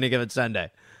here at any given Sunday.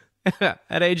 At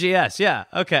AGS, yeah.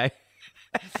 Okay.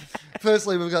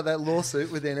 Firstly, we've got that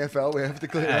lawsuit with the NFL we have to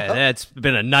clear up. It's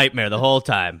been a nightmare the whole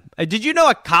time. Did you know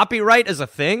a copyright is a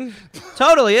thing?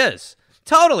 Totally is.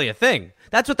 Totally a thing.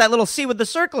 That's what that little C with the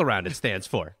circle around it stands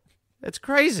for. It's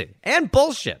crazy. And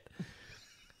bullshit.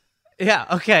 Yeah,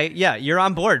 okay. Yeah, you're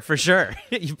on board for sure.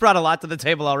 You've brought a lot to the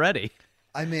table already.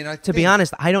 I mean, to be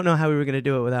honest, I don't know how we were going to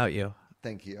do it without you.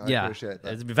 Thank you. I appreciate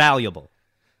that. It's valuable.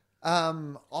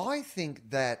 I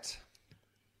think that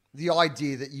the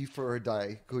idea that you for a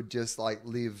day could just like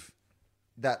live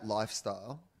that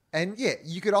lifestyle, and yeah,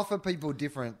 you could offer people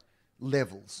different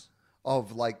levels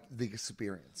of like the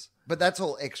experience, but that's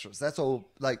all extras. That's all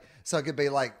like, so it could be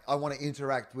like, I want to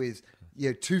interact with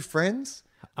two friends.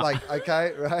 Like,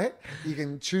 okay, right? You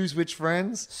can choose which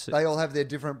friends. They all have their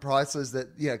different prices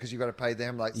that, because you've got to pay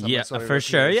them like some sort of for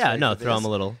sure. Yeah, no, for throw this. them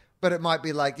a little. But it might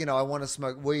be like, I want to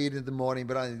smoke weed in the morning,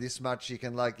 but only this much. You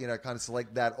can like, kind of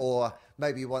select that. Or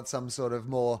maybe you want some sort of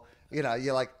more,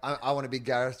 you're like, I want to be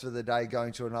Gareth for the day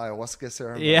going to an ayahuasca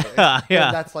ceremony. Yeah.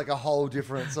 And that's like a whole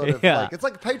different sort of like, it's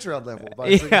like a Patreon level,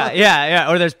 basically.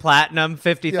 Yeah. Or there's platinum,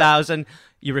 50,000. Yeah.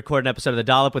 You record an episode of The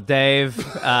Dollop with Dave.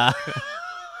 We're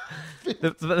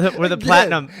the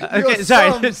platinum. Okay,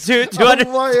 sorry. 200,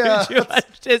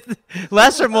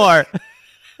 less or more.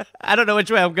 I don't know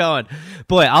which way I'm going.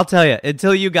 Boy, I'll tell you,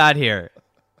 until you got here,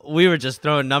 we were just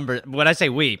throwing numbers. When I say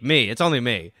me, it's only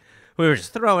me. We were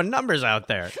just throwing numbers out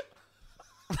there.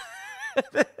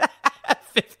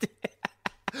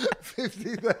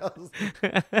 50,000.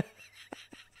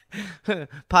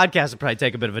 Podcast would probably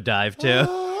take a bit of a dive, too.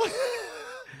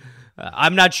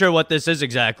 I'm not sure what this is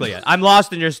exactly yet. I'm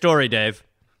lost in your story, Dave.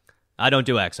 I don't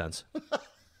do accents.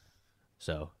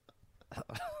 So,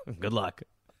 good luck.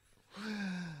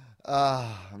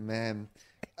 Oh, man.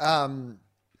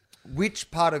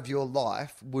 Which part of your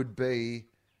life would be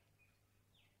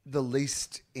the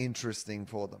least interesting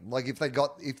for them? Like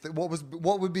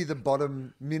what would be the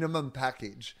bottom minimum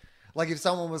package? Like if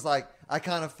someone was like, I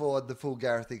can't afford the full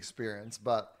Gareth experience,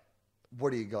 but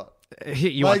what do you got?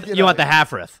 You want the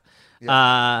Halfrith.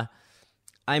 Yeah.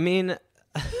 I mean,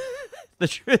 the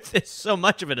truth is so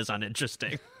much of it is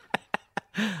uninteresting.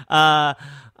 I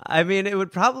mean, it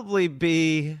would probably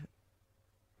be...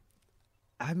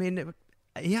 I mean,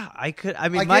 I could... I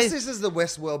mean, I guess this is the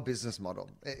Westworld business model,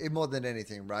 more than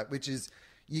anything, right? Which is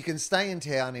you can stay in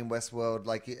town in Westworld,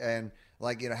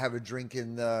 have a drink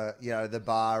in the, the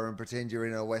bar and pretend you're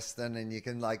in a Western, and you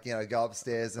can go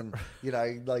upstairs and,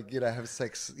 have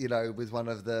sex, with one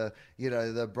of the,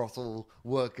 the brothel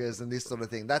workers and this sort of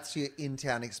thing. That's your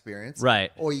in-town experience.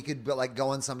 Right. Or you could go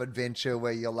on some adventure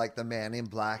where you're like the man in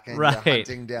black and right. you're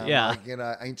hunting down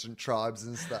ancient tribes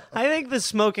and stuff. I think the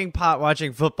smoking pot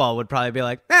watching football would probably be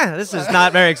like, this is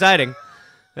not very exciting.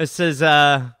 This is,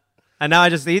 and now I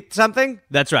just eat something?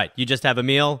 That's right. You just have a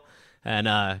meal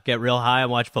and get real high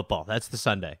and watch football. That's the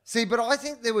Sunday. See, but I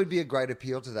think there would be a great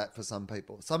appeal to that for some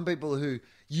people. Some people who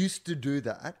used to do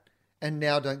that and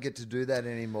now don't get to do that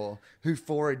anymore, who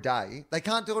for a day, they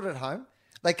can't do it at home.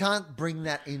 They can't bring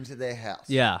that into their house.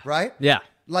 Yeah. Right? Yeah.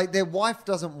 Like their wife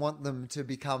doesn't want them to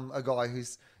become a guy who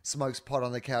smokes pot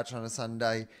on the couch on a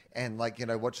Sunday and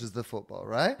watches the football,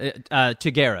 right?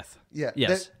 To Gareth. Yeah.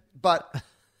 Yes. But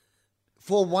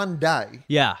for one day,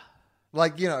 Yeah.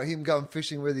 like, him going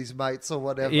fishing with his mates or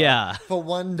whatever. Yeah. For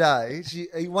one day,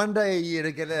 one day a year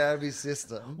to get it out of his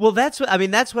system. Well, that's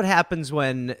what happens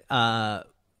when,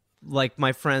 like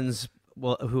my friends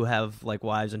who have like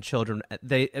wives and children,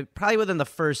 they probably within the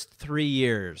first 3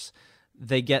 years,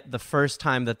 they get the first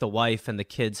time that the wife and the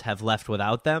kids have left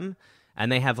without them,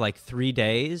 and they have like 3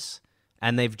 days,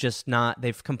 and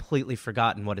they've completely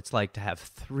forgotten what it's like to have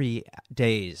 3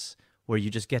 days where you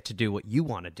just get to do what you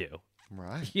want to do.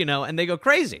 Right. And they go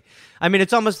crazy. I mean,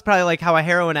 it's almost probably like how a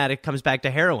heroin addict comes back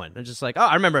to heroin. It's just like, oh,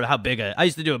 I remember how big I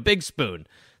used to do a big spoon.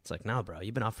 It's like, no, bro,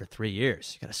 you've been off for 3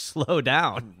 years. You got to slow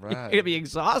down. Right. You're going to be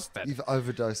exhausted. You've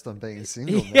overdosed on being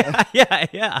single, man.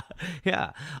 Yeah.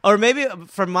 Or maybe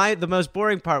the most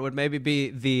boring part would maybe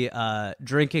be the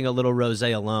drinking a little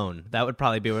rosé alone. That would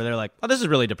probably be where they're like, oh, this is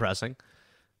really depressing.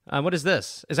 What is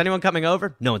this? Is anyone coming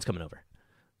over? No one's coming over.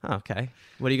 Oh, okay.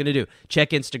 What are you going to do? Check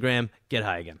Instagram, get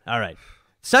high again. All right.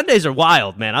 Sundays are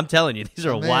wild, man. I'm telling you, these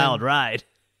are a wild ride.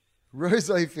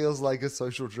 Rosé feels like a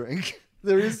social drink.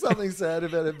 There is something sad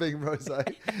about it being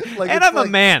rosé. And I'm a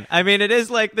man. I mean, it is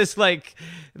like this. But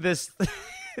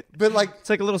like, it's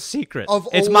like a little secret.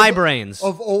 It's my brains.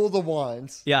 Of all the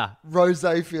wines, yeah,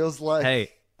 rosé feels like. Hey,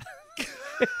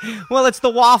 well, it's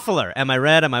the waffler. Am I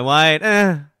red? Am I white?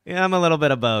 Yeah, I'm a little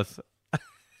bit of both.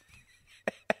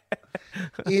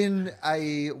 In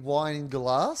a wine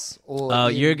glass or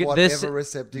whatever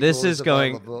receptacle this is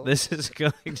available. This is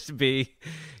going to be.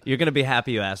 You're going to be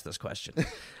happy you asked this question,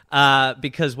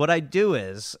 because what I do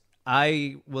is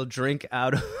I will drink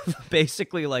out of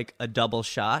basically like a double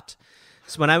shot.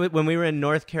 So when we were in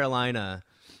North Carolina,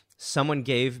 someone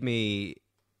gave me,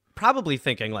 probably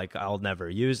thinking like I'll never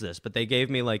use this, but they gave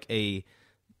me like a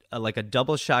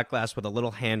double shot glass with a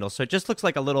little handle, so it just looks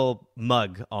like a little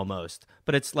mug almost,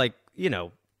 but it's like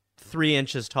 3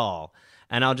 inches tall,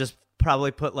 and I'll just probably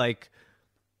put like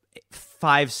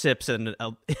 5 sips in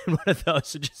one of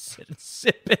those and just sit and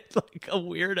sip it like a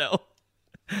weirdo.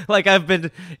 Like I've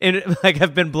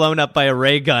been blown up by a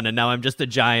ray gun, and now I'm just a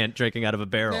giant drinking out of a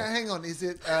barrel. Now, hang on, is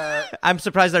it? I'm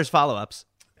surprised there's follow-ups.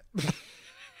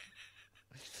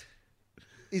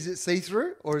 Is it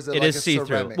see-through or is it? It like is a see-through.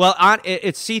 ceramic? Well,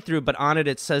 it's see-through, but on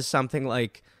it says something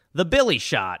like the Billy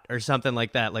shot or something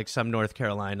like that, like some North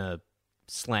Carolina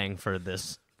slang for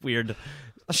this weird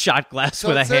shot glass so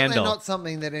with a it's certainly handle. not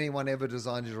something that anyone ever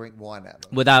designed to drink wine out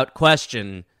of. Without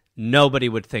question, nobody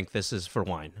would think this is for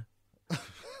wine.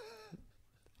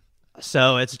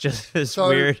 So it's just this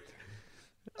weird.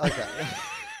 Okay.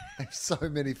 I have so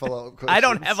many follow-up questions. I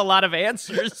don't have a lot of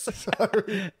answers.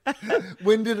 Sorry.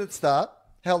 When did it start?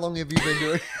 How long have you been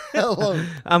doing? How long?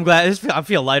 I'm glad. I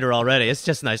feel lighter already. It's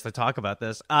just nice to talk about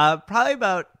this. Probably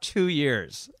about 2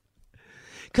 years.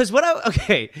 Because what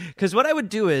I would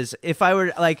do is, if I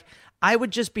were like, I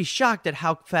would just be shocked at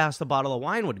how fast a bottle of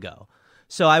wine would go.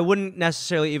 So I wouldn't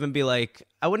necessarily even be like,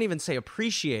 I wouldn't even say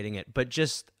appreciating it, but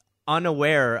just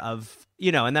unaware of,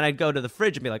 and then I'd go to the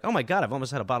fridge and be like, oh my God, I've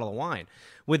almost had a bottle of wine.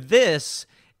 With this,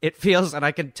 it feels, and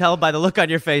I can tell by the look on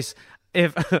your face,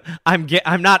 if I'm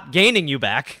not gaining you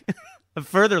back, I'm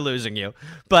further losing you.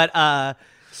 But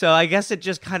so I guess it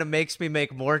just kind of makes me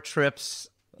make more trips,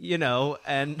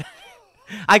 and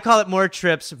I call it more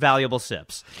trips, valuable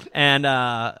sips. And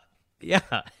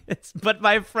yeah, but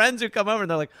my friends who come over,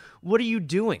 they're like, what are you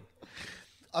doing?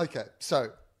 Okay, so,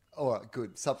 all right,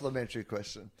 good. Supplementary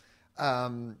question.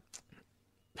 How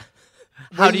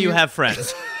do you have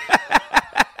friends?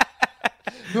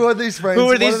 Who are these friends? Who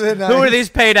are Who are these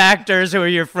paid actors who are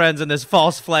your friends in this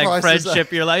false flag Crisis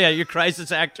friendship? You're like, yeah, you're crisis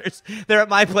actors. They're at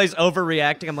my place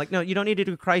overreacting. I'm like, no, you don't need to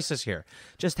do crisis here.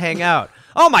 Just hang out.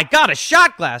 Oh my God, a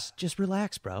shot glass. Just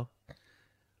relax, bro.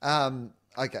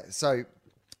 Okay, so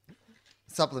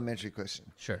supplementary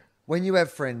question. Sure. When you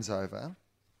have friends over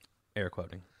Air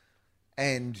quoting.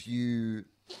 and you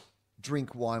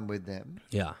drink wine with them,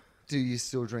 Yeah. do you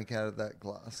still drink out of that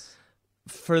glass?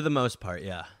 For the most part,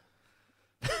 yeah.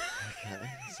 Okay,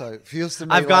 so it feels to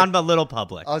me I've like, gone a little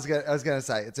public. I was going to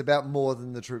say, it's about more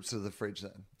than the trips to the fridge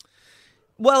then.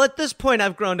 Well, at this point,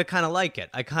 I've grown to kind of like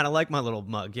it. I kind of like my little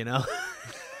mug,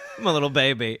 my little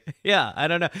baby. Yeah, I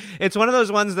don't know. It's one of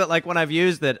those ones that, like, when I've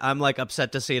used it, I'm, like,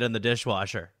 upset to see it in the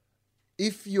dishwasher.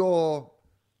 If you're...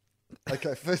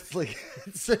 Okay, firstly,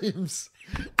 it seems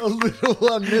a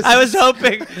little unnecessary. I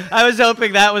was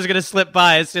hoping that was going to slip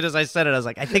by as soon as I said it. I was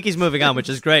like, I think he's moving on, which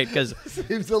is great because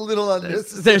Seems a little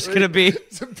unnecessary. there's going to be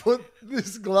to put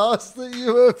this glass that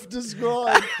you have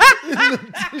described in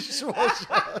the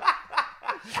dishwasher.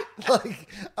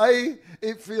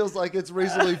 It feels like it's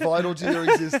reasonably vital to your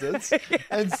existence,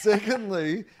 and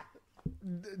secondly,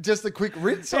 just a quick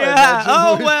rinse. Sure.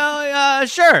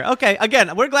 Okay.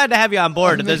 Again, we're glad to have you on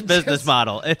board of this business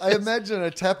model. I imagine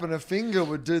a tap and a finger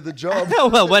would do the job.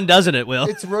 Well, when doesn't it, Will?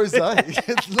 It's rosé.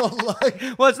 It's not like.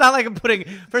 Well, it's not like I'm putting.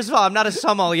 First of all, I'm not a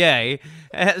sommelier.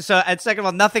 So, and second of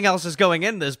all, nothing else is going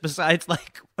in this besides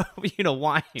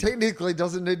wine. Technically,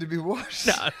 doesn't need to be washed.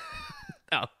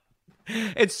 No.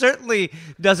 It certainly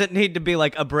doesn't need to be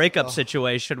like a breakup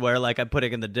situation where like I'm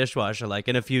putting in the dishwasher like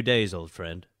in a few days, old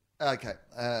friend. Okay.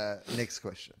 Next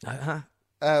question.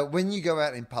 Uh-huh. When you go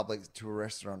out in public to a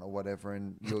restaurant or whatever,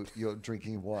 and you're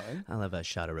drinking wine, I'll have a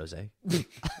shot of rosé.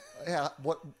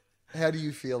 How do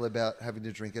you feel about having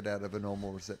to drink it out of a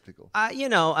normal receptacle?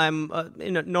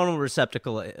 Normal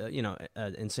receptacle.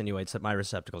 Insinuates that my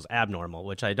receptacle is abnormal,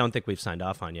 which I don't think we've signed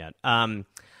off on yet. I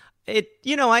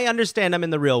understand I'm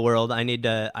in the real world. I need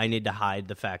to hide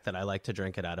the fact that I like to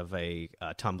drink it out of a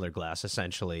tumbler glass,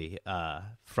 essentially,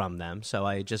 from them. So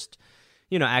I just,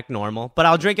 act normal. But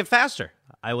I'll drink it faster.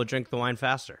 I will drink the wine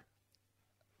faster.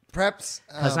 Perhaps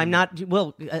because I'm not.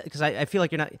 Well, because I feel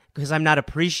like you're not. Because I'm not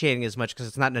appreciating as much because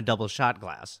it's not in a double shot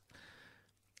glass.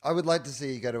 I would like to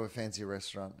see you go to a fancy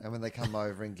restaurant, and when they come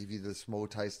over and give you the small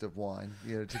taste of wine,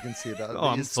 to consider. Oh,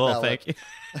 I'm full. Thank you.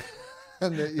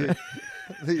 And that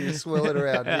you swirl it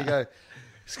around and you go,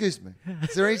 excuse me,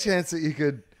 is there any chance that you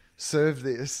could serve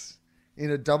this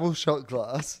in a double shot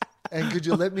glass? And could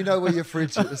you let me know where your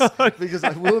fridge is? Because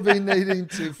I will be needing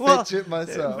to fetch it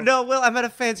myself. No, Will, I'm at a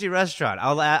fancy restaurant.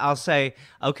 I'll say,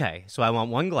 okay, so I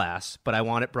want one glass, but I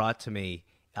want it brought to me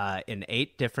in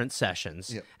 8 different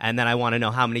sessions. Yep. And then I want to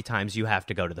know how many times you have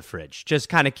to go to the fridge. Just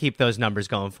kind of keep those numbers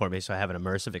going for me so I have an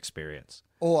immersive experience.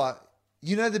 Or...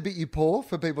 the bit you pour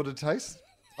for people to taste?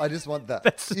 I just want that.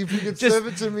 If you could serve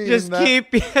it to me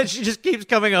she just keeps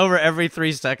coming over every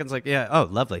 3 seconds like, yeah, oh,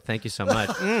 lovely. Thank you so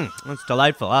much. That's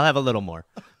delightful. I'll have a little more.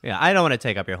 Yeah, I don't want to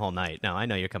take up your whole night. No, I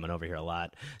know you're coming over here a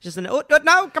lot.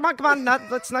 No, come on.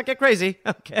 Let's not get crazy.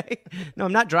 Okay. No,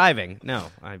 I'm not driving.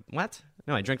 No, what?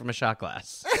 No, I drink from a shot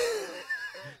glass.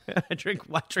 I drink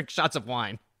shots of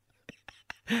wine.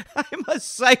 I'm a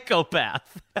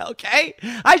psychopath, okay?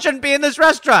 I shouldn't be in this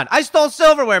restaurant. I stole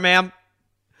silverware, ma'am.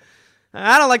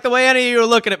 I don't like the way any of you are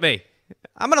looking at me.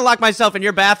 I'm going to lock myself in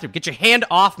your bathroom. Get your hand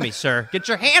off me, sir. Get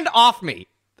your hand off me.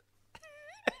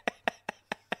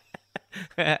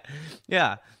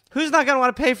 Yeah. Who's not going to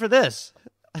want to pay for this?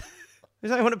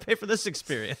 Who's not going to want to pay for this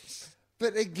experience?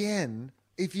 But again,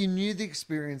 if you knew the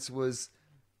experience was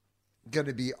going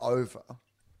to be over...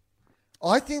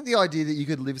 I think the idea that you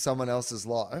could live someone else's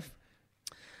life,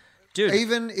 dude,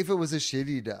 even if it was a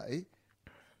shitty day,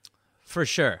 for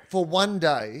sure, for one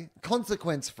day,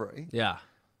 consequence-free, to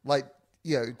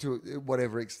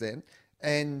whatever extent,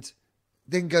 and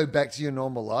then go back to your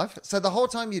normal life. So the whole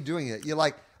time you're doing it, you're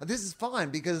like, this is fine,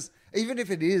 because even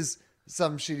if it is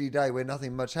some shitty day where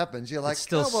nothing much happens, you're like,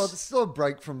 it's still a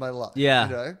break from my life.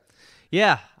 Yeah.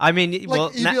 Yeah, I mean... you'd be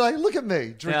like, look at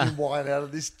me, drinking wine out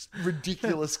of this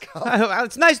ridiculous cup.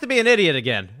 It's nice to be an idiot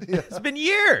again. Yeah. It's been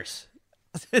years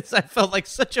since I felt like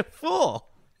such a fool.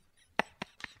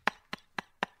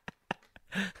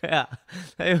 Yeah,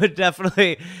 it would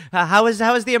definitely... How was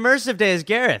the immersive days,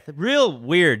 Gareth? Real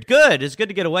weird. Good. It's good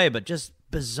to get away, but just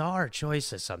bizarre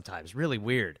choices sometimes. Really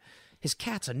weird. His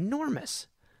cat's enormous.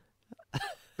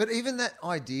 But even that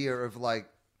idea of like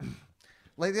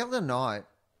the other night,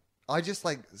 I just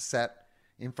sat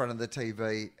in front of the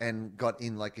TV and got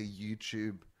in a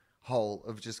YouTube hole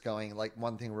of just going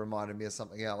one thing reminded me of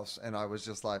something else, and I was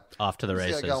just like off to the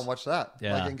races. Go and watch that,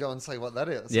 yeah, and go and see what that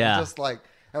is. Yeah, and just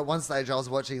at one stage I was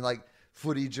watching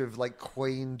footage of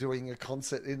Queen doing a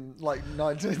concert in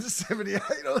 1978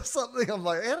 or something. I'm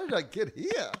like, how did I get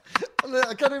here?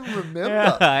 I can't even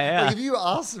remember. Yeah. If you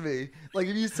asked me,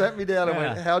 if you sat me down and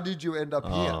went, how did you end up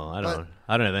here? I don't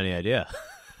have any idea.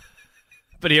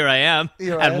 But here I am,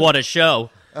 what a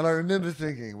show. And I remember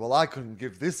thinking, well, I couldn't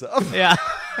give this up. Yeah.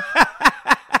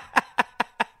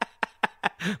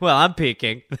 Well, I'm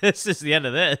peaking. This is the end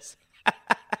of this.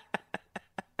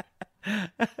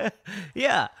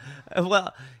 Yeah.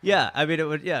 Well, yeah. I mean, it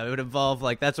would involve,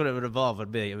 that's what it would involve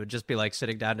would be. It would just be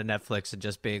sitting down to Netflix and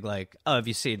just being like, oh, have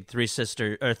you seen Three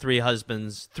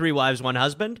Wives, One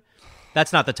Husband?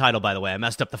 That's not the title, by the way. I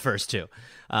messed up the first two.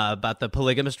 About the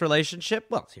polygamist relationship.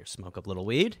 Well, here, smoke up a little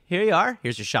weed. Here you are.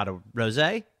 Here's your shot of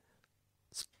rosé.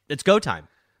 It's go time.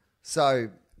 So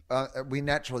we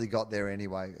naturally got there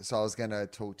anyway. So I was going to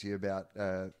talk to you about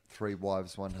Three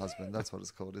Wives, One Husband. That's what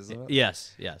it's called, isn't it?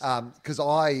 Yes. Because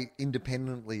I,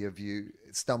 independently of you,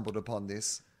 stumbled upon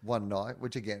this one night,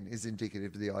 which again is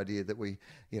indicative of the idea that we,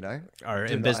 are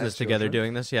in business together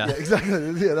doing this. Yeah, yeah,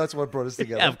 exactly. Yeah, that's what brought us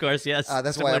together. Yeah, of course, yes.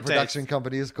 That's why our production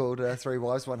company is called Three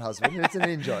Wives, One Husband. It's an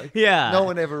in-joke. Yeah. No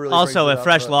one ever really Also, brings a it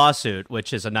fresh up, lawsuit,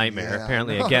 which is a nightmare. Yeah,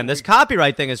 Apparently, no, again, this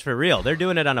copyright thing is for real. They're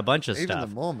doing it on a bunch of even stuff.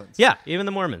 the Mormons. Yeah, even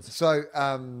the Mormons. So,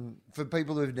 for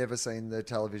people who've never seen the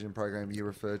television program you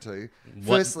refer to,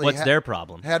 What's their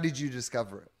problem? How did you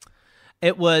discover it?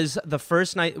 It was the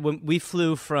first night when we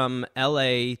flew from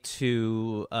L.A.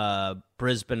 to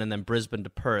Brisbane and then Brisbane to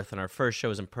Perth, and our first show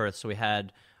was in Perth. So we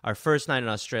had our first night in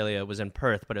Australia was in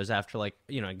Perth, but it was after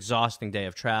exhausting day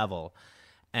of travel,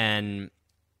 and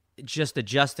just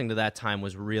adjusting to that time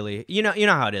was really you know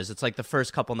how it is. It's like the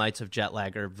first couple nights of jet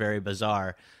lag are very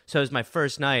bizarre. So it was my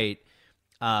first night,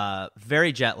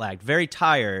 very jet lagged, very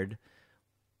tired,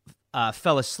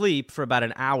 fell asleep for about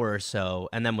an hour or so,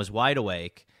 and then was wide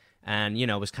awake. And,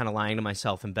 was kind of lying to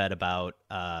myself in bed about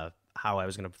how I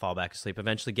was going to fall back asleep.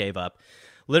 Eventually gave up.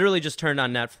 Literally just turned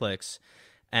on Netflix,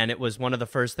 and it was one of the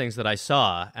first things that I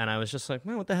saw. And I was just like,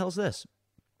 man, what the hell is this?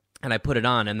 And I put it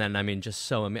on, and then, just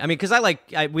so... because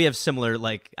we have similar,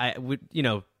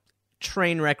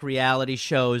 train wreck reality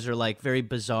shows or, very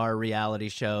bizarre reality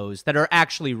shows that are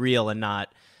actually real and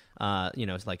not...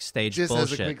 it's like stage just bullshit.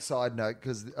 Just as a quick side note,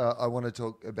 because I want to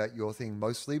talk about your thing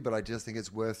mostly, but I just think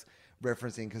it's worth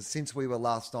referencing, because since we were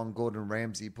last on, Gordon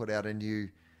Ramsay put out a new...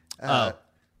 have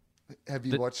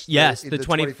you watched the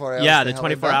 24 hours? Yeah, the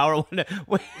 24-hour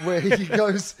one. Where he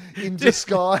goes in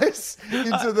disguise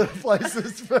into the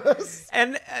places first.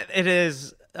 And it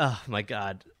is... Oh, my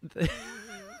God.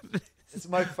 It's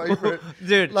my favorite.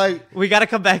 Dude, we got to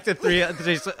come back to three.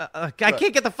 I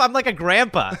can't get I'm like a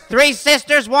grandpa. 3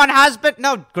 sisters, 1 husband.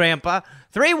 No, grandpa.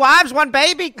 3 wives, 1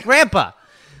 baby. Grandpa.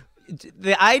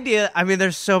 The idea,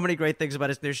 there's so many great things about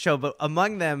his new show, but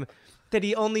among them, that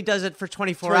he only does it for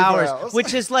 24 hours,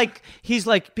 which is he's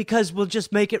like, because we'll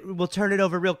turn it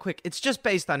over real quick. It's just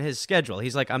based on his schedule.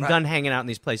 He's like, I'm done hanging out in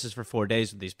these places for 4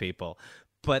 days with these people.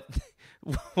 But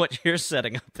what you're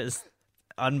setting up is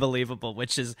unbelievable,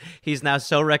 which is he's now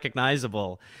so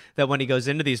recognizable that when he goes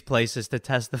into these places to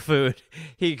test the food,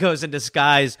 he goes in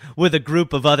disguise with a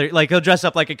group of other, he'll dress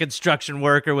up like a construction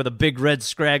worker with a big red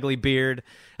scraggly beard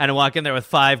and walk in there with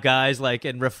 5 guys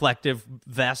in reflective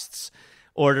vests,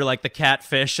 order the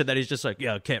catfish, and then he's just like,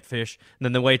 yeah, catfish, and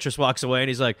then the waitress walks away and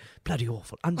he's like, bloody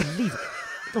awful, unbelievable.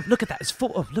 Oh, look at that, it's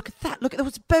full. Oh, look at that, look at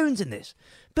those bones in this,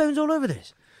 bones all over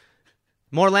this.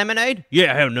 More lemonade?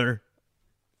 Yeah, have another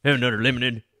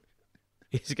lemonade.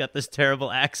 He's got this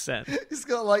terrible accent. He's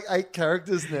got 8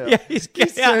 characters now. Yeah, he's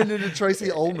turned into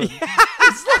Tracy Ullman. Yeah.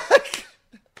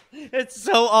 It's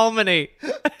so almond-y.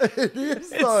 It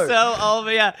is, It's so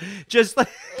almond, yeah. Just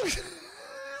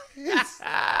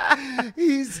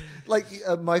he's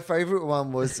my favorite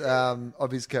one was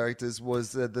of his characters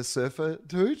was the surfer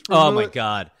dude. Oh my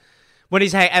God. When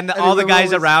he's all the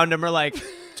guys around him are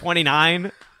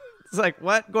 29. It's like,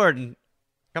 what? Gordon,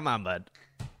 come on, bud.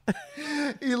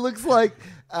 He looks like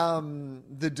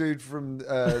the dude from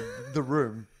The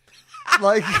Room. Do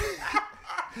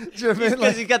you know what I mean?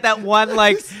 Because he's got that one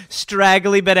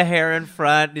straggly bit of hair in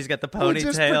front. And he's got the ponytail.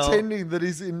 Just pretending that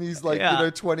he's in his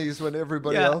 20s when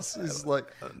everybody else is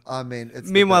it's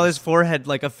meanwhile his forehead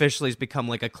officially has become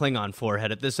a Klingon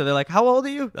forehead at this. So they're like, how old are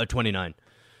you? 29.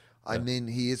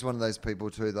 He is one of those people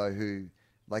too, though, who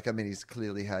he's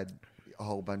clearly had a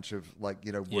whole bunch of work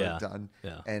done,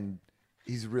 and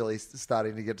he's really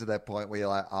starting to get to that point where you're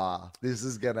like, this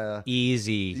is gonna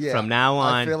easy from now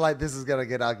on. I feel like this is gonna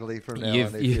get ugly from now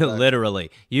on.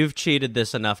 Literally, you've cheated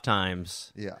this enough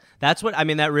times. Yeah, that's what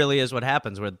that really is what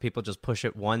happens, where people just push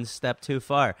it one step too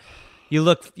far. You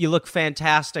look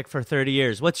fantastic for 30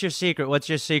 years. What's your secret? What's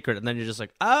your secret? And then you're just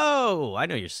like, oh, I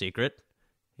know your secret.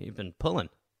 You've been pulling.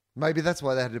 Maybe that's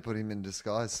why they had to put him in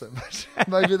disguise so much.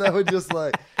 Maybe they were just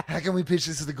how can we pitch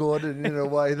this to Gordon in a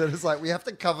way that it's we have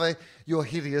to cover your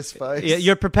hideous face. Yeah,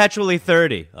 you're perpetually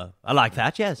 30. I like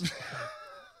that, yes.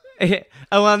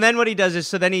 And then what he does is,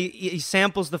 so then he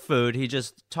samples the food. He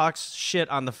just talks shit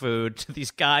on the food to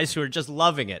these guys who are just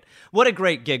loving it. What a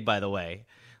great gig, by the way.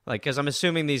 Because I'm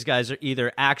assuming these guys are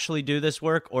either actually do this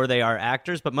work or they are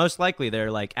actors, but most likely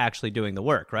they're actually doing the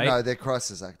work, right? No, they're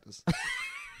crisis actors.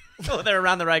 Oh, they're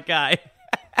around the right guy.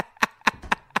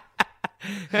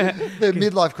 They're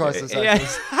midlife crisis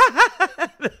actors.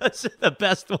 Those are the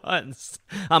best ones.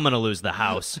 I'm going to lose the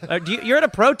house. You're at a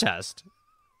protest.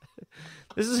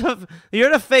 You're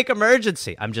at a fake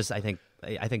emergency. I think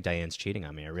I think Diane's cheating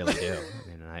on me. I really do. I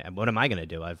mean, what am I going to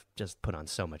do? I've just put on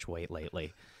so much weight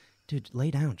lately. Dude,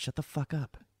 lay down. Shut the fuck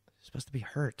up. You're supposed to be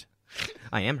hurt.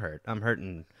 I am hurt. I'm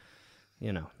hurting,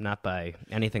 not by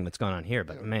anything that's gone on here,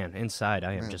 but man, inside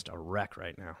I am just a wreck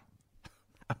right now.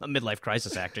 I'm a midlife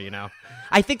crisis actor,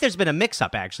 I think there's been a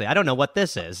mix-up, actually. I don't know what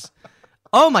this is.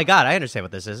 Oh, my God, I understand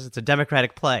what this is. It's a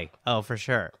Democratic play. Oh, for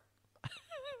sure.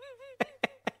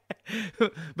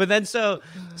 But then so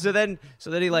then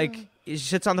he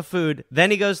shits on the food.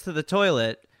 Then he goes to the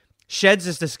toilet, sheds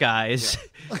his disguise,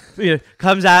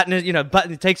 comes out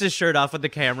and takes his shirt off with the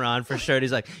camera on for sure. And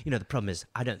he's like, the problem is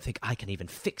I don't think I can even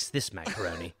fix this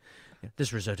macaroni.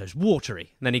 This risotto's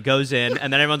watery. And then he goes in,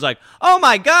 and then everyone's like, oh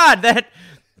my God, that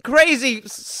crazy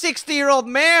 60-year-old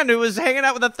man who was hanging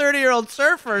out with the 30-year-old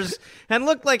surfers and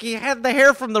looked like he had the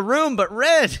hair from The Room but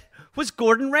red was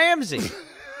Gordon Ramsay.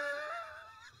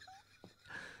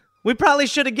 We probably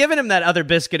should have given him that other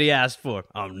biscuit he asked for.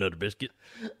 Oh, another biscuit.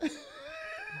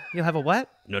 You'll have a what?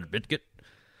 Another biscuit.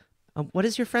 What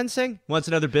does your friend sing? Wants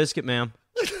another biscuit, ma'am.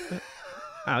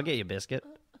 I'll get you a biscuit.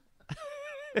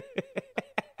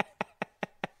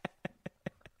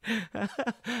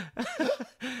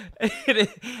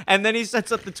 And then he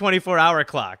sets up the 24-hour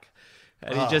clock.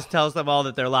 And he just tells them all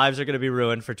that their lives are going to be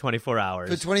ruined for 24 hours.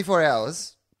 For 24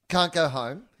 hours. Can't go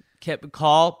home.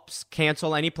 Call,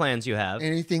 cancel any plans you have.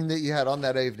 Anything that you had on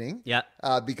that evening. Yeah.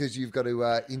 Because you've got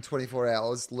to, in 24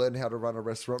 hours, learn how to run a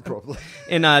restaurant properly.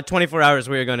 In 24 hours,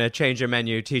 we're going to change your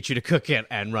menu, teach you to cook it,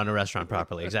 and run a restaurant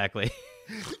properly. Exactly.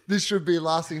 This should be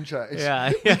lasting change.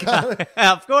 Yeah.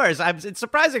 Of course. It's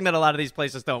surprising that a lot of these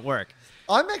places don't work.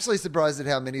 I'm actually surprised at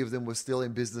how many of them were still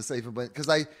in business even when, because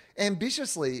they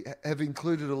ambitiously have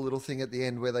included a little thing at the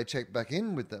end where they check back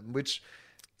in with them, which,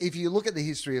 if you look at the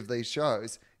history of these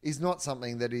shows, is not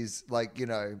something that is like,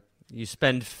 You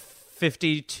spend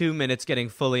 52 minutes getting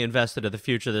fully invested in the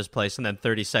future of this place and then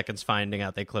 30 seconds finding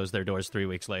out they closed their doors 3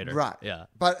 weeks later. Right. Yeah.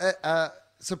 But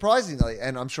surprisingly,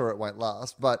 and I'm sure it won't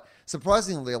last, but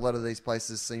surprisingly, a lot of these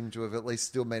places seem to have at least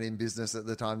still been in business at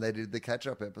the time they did the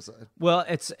catch-up episode. Well,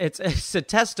 it's a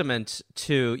testament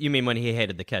to, you mean when he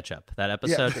hated the ketchup, that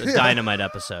episode? Yeah. The Dynamite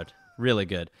episode. Really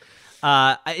good.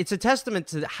 It's a testament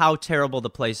to how terrible the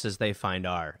places they find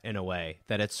are, in a way,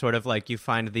 that it's sort of like you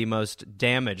find the most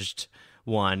damaged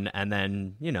one, and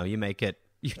then,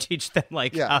 you teach them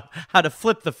how to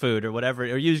flip the food or whatever,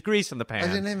 or use grease in the pan. I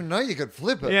didn't even know you could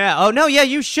flip it. Yeah. Oh, no, yeah,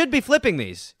 you should be flipping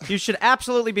these. You should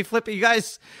absolutely be flipping. You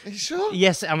guys. Are you sure?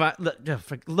 Yes,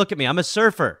 look at me. I'm a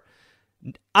surfer.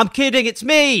 I'm kidding. It's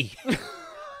me.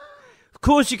 Of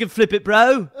course you can flip it,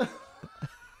 bro.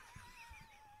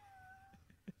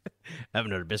 Have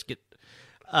another biscuit.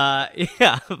 That's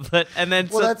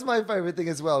my favorite thing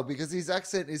as well, because his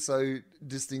accent is so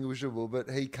distinguishable, but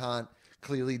he can't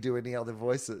clearly do any other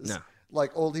voices. No.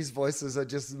 Like, all his voices are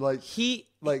just like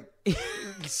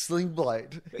Sling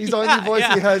Blade. His Yeah, only voice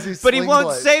yeah. he has is But Sling he won't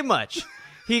Blade. say much.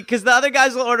 Because the other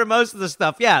guys will order most of the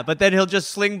stuff, but then he'll just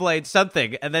Sling Blade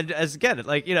something, and then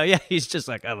he's just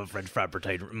like, I'm a French fried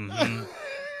potato. Mm-hmm.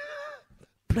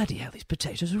 Bloody hell, these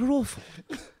potatoes are awful.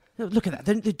 Look at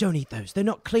that. They don't eat those. They're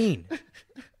not clean.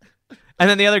 And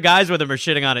then the other guys with him are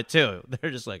shitting on it too.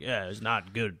 They're just like, yeah, it's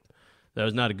not good. That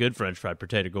was not a good French fried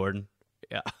potato, Gordon.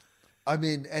 Yeah. I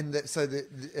mean, and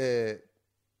the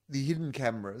hidden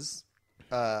cameras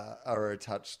are a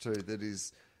touch too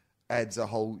that adds a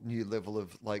whole new level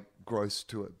of like gross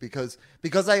to it, because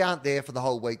they aren't there for the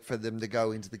whole week for them to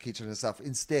go into the kitchen and stuff.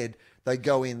 Instead, they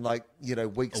go in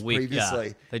weeks previously.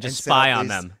 Yeah. They just and spy on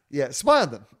them. Yeah, spy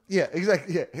on them. Yeah,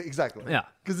 exactly. Yeah, exactly. Yeah.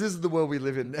 Because this is the world we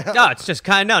live in now. No, it's just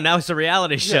now it's a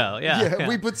reality show. Yeah.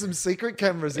 We put some secret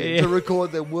cameras in to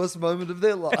record their worst moment of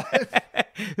their life.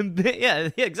 Yeah,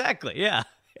 exactly. Yeah.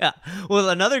 Well,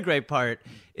 another great part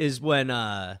is when,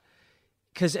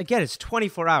 because again, it's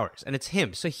 24 hours and it's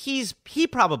him. So he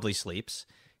probably sleeps.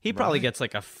 He probably gets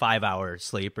like a 5-hour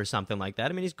sleep or something like that.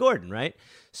 I mean, he's Gordon, right?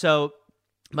 So,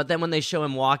 but then when they show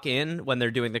him walk in, when they're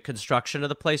doing the construction of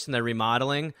the place and they're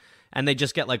remodeling, and they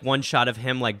just get like one shot of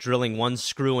him like drilling one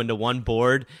screw into one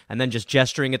board and then just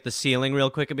gesturing at the ceiling real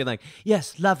quick and being like,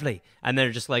 yes, lovely. And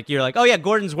they're just like, you're like, oh yeah,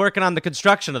 Gordon's working on the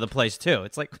construction of the place too.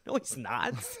 It's like, no, he's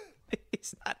not.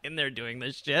 He's not in there doing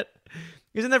this shit.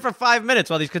 He's in there for 5 minutes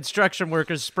while these construction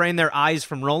workers sprain their eyes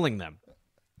from rolling them.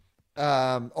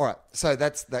 All right, so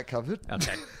that's that covered.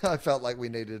 Okay. I felt like we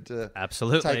needed to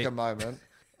Absolutely take a moment.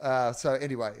 So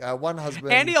anyway, one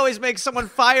husband... And he always makes someone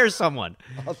fire someone.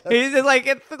 He's like,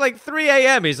 it's like 3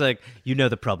 a.m. He's like, you know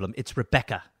the problem. It's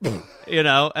Rebecca. And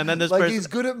then this person... he's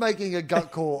good at making a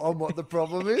gut call on what the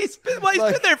problem is. He's been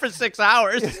there for 6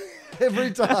 hours.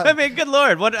 every time. I mean, good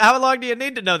Lord, how long do you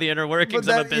need to know the inner workings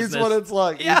But of a that is business? what it's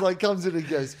like. Yeah. He's like, comes in and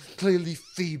goes, clearly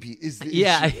Phoebe is the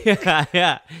Yeah, issue.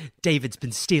 yeah. David's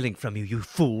been stealing from you, you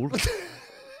fool.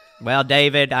 Well,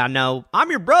 David, I know.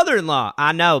 I'm your brother-in-law.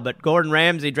 I know, but Gordon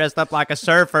Ramsay dressed up like a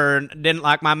surfer and didn't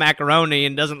like my macaroni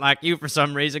and doesn't like you for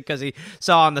some reason because he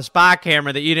saw on the spy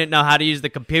camera that you didn't know how to use the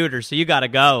computer, so you got to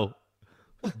go.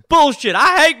 Bullshit.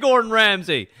 I hate Gordon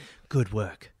Ramsay. Good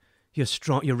work. You're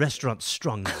strong. Your restaurant's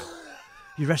strong now.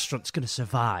 Your restaurant's going to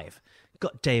survive.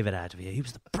 Got David out of here. He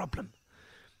was the problem.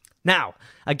 Now,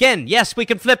 again, yes, we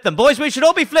can flip them. Boys, we should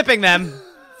all be flipping them.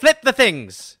 Flip the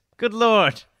things. Good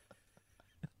Lord.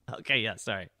 Okay, yeah,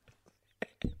 sorry.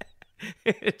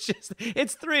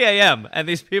 It's 3 a.m. and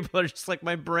these people are just like,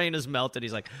 my brain is melted.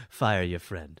 He's like, fire your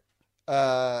friend.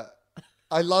 I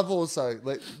love also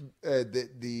like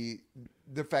the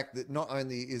fact that not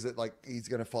only is it like he's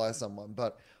going to fire someone,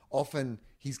 but often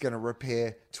he's going to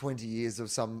repair 20 years of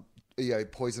some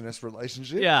poisonous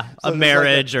relationship. Yeah, So a there's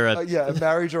marriage like or a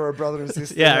marriage or a brother and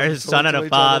sister. Yeah, or like, his talk son and to a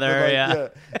each other, father, but, yeah.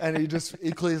 And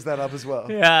he clears that up as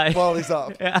well. Yeah. While he's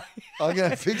up. Yeah. I'm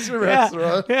going to fix your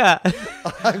restaurant. Yeah.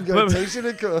 I'm going to teach you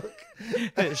to cook.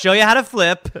 Show you how to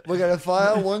flip. We're going to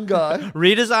fire one guy.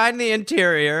 Redesign the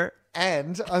interior.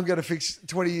 And I'm going to fix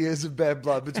 20 years of bad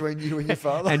blood between you and your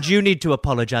father. And you need to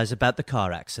apologize about the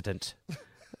car accident.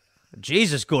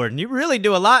 Jesus, Gordon, you really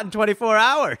do a lot in 24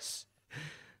 hours.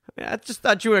 I just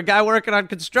thought you were a guy working on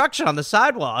construction on the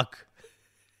sidewalk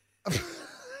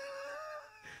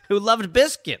who loved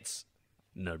biscuits.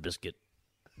 No biscuit.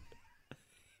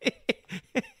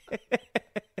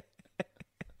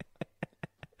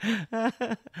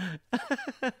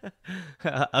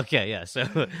 Okay, yeah, so,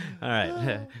 all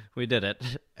right, we did it.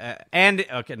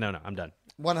 No, I'm done.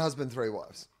 One Husband, Three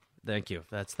Wives. Thank you.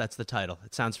 That's the title.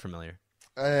 It sounds familiar.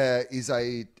 Is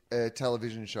a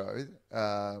television show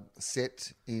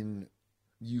set in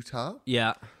Utah,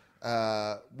 Yeah.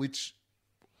 which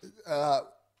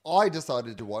I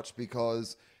decided to watch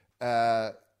because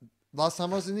last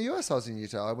time I was in the US, I was in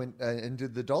Utah. I went and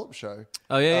did the Dollop show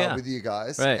with you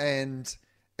guys. Right. And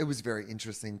it was a very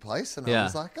interesting place. And Yeah. I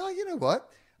was like, oh, you know what?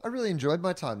 I really enjoyed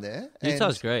my time there.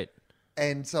 Utah's great.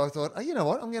 And so I thought, oh, you know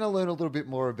what? I'm going to learn a little bit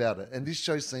more about it. And this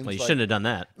show seems Well, you like... shouldn't have done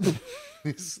that.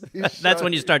 this That's show-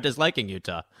 when you start disliking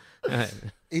Utah.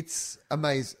 It's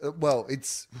amazing. Well,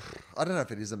 I don't know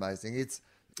if it is amazing. It's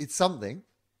something.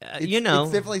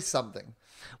 It's definitely something.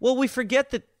 Well, we forget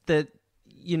that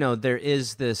there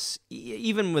is this,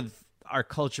 even with our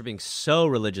culture being so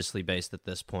religiously based at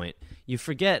this point, you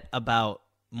forget about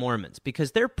Mormons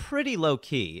because they're pretty low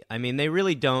key. I mean, they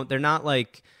really don't. They're not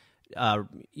like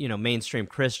mainstream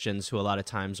Christians who a lot of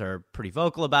times are pretty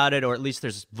vocal about it, or at least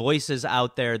there's voices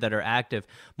out there that are active.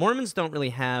 Mormons don't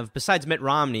really have, besides Mitt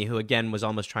Romney, who again was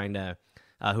almost trying to,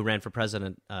 who ran for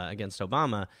president against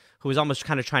Obama, who was almost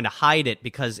kind of trying to hide it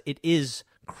because it is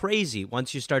crazy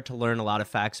once you start to learn a lot of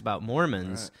facts about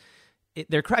Mormons. Right.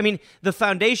 The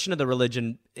foundation of the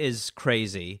religion is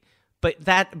crazy, but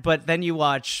then you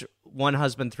watch One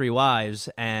Husband, Three Wives,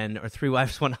 or Three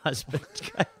Wives, One Husband.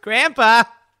 Grandpa,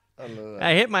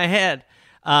 I hit my head.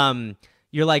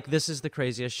 You're like, this is the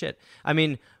craziest shit. I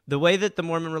mean, the way that the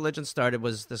Mormon religion started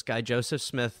was this guy, Joseph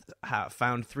Smith,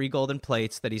 found 3 golden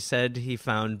plates that he said he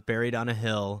found buried on a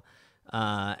hill,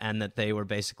 and that they were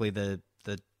basically the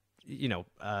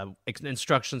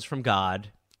instructions from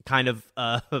God, kind of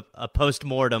a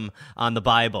post-mortem on the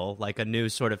Bible, like a new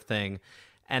sort of thing.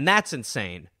 And that's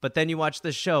insane. But then you watch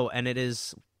this show, and it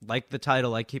is like the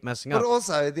title, I keep messing up. But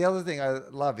also, the other thing I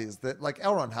love is that, like,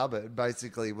 L. Ron Hubbard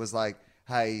basically was like,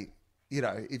 hey,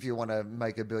 if you want to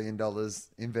make $1 billion,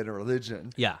 invent a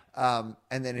religion. Yeah. And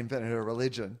then invented a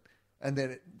religion. And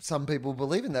then some people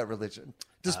believe in that religion,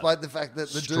 despite the fact that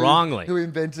the strongly. dude who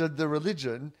invented the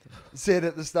religion said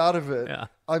at the start of it, Yeah.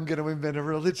 I'm going to invent a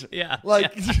religion. Yeah.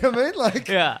 Like, Yeah. you know what I mean? Like,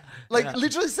 Yeah.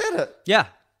 literally said it. Yeah.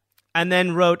 And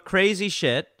then wrote crazy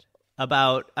shit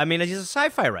about, he's a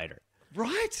sci-fi writer.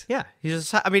 Right. Yeah.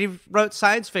 He wrote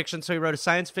science fiction, so he wrote a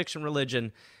science fiction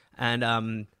religion,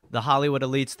 and the Hollywood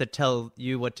elites that tell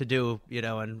you what to do,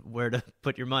 and where to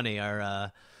put your money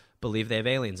are believe they have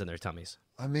aliens in their tummies.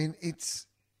 I mean,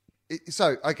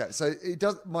 so it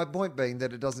does. My point being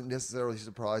that it doesn't necessarily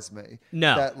surprise me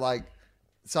that like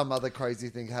some other crazy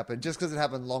thing happened just because it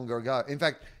happened longer ago. In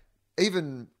fact,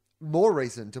 even more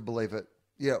reason to believe it,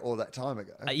 all that time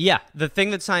ago. The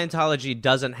thing that Scientology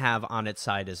doesn't have on its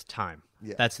side is time.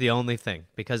 Yeah. That's the only thing,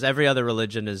 because every other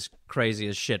religion is crazy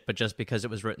as shit. But just because it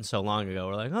was written so long ago,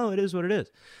 we're like, oh, it is what it is.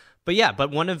 But yeah,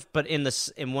 in one of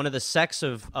the sects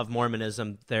of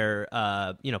Mormonism, they're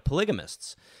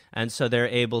polygamists, and so they're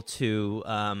able to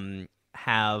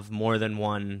have more than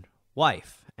one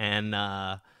wife, and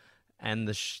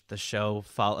the show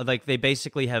follow, like, they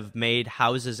basically have made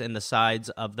houses in the sides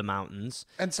of the mountains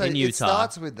And so in Utah. it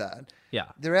starts with that. Yeah.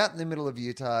 They're out in the middle of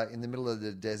Utah, in the middle of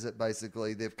the desert,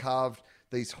 basically. They've carved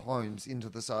these homes into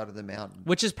the side of the mountain.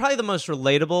 Which is probably the most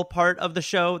relatable part of the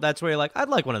show. That's where you're like, I'd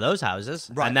like one of those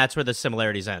houses. Right. And that's where the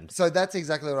similarities end. So that's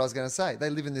exactly what I was going to say. They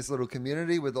live in this little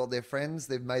community with all their friends.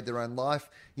 They've made their own life,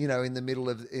 in the middle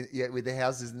of, with their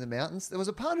houses in the mountains. There was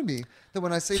a part of me that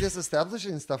when I see this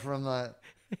establishing stuff, I'm like,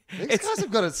 these guys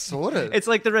have got it sorted. It's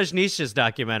like the Rajneesh's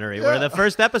documentary, where the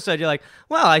first episode, you're like,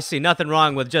 well, I see nothing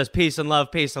wrong with just peace and love.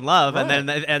 Right. And then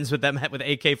it ends with them with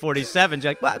AK-47s.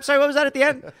 You're like, well, I'm sorry, what was that at the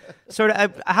end? Sort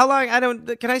of, how long?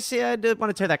 Can I see? I want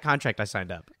to tear that contract I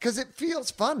signed up. Because it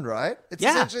feels fun, right? It's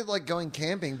essentially like going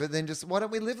camping, but then just, why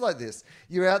don't we live like this?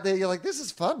 You're out there, you're like, this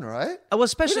is fun, right? Well,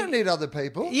 especially, we don't need other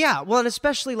people. Yeah, well, and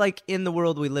especially like in the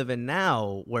world we live in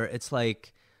now, where it's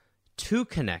like too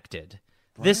connected.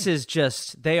 Right. This is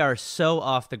just, they are so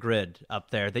off the grid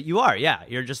up there that you are. Yeah,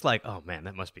 you're just like, oh man,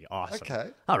 that must be awesome. Okay.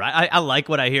 All right, I like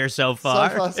what I hear so far.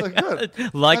 So far, so good.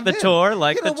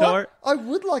 Tour. I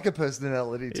would like a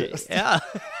personality test. Yeah.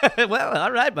 Well,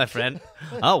 all right, my friend.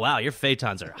 Oh, wow, your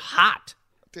photons are hot.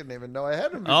 Didn't even know I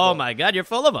had them before. Oh my God, you're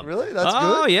full of them. Really? That's good?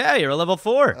 Oh yeah, you're a level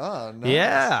 4. Oh, nice.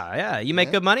 Yeah. You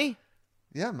make good money?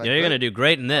 Yeah, you're going to do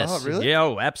great in this. Oh, really?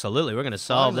 Yeah, absolutely. We're going to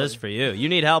solve this for you. You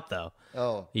need help, though.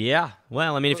 Oh. Yeah.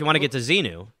 Well, I mean, if you want to get to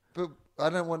Xenu. But I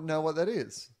don't want to know what that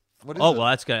is. What is it? Well,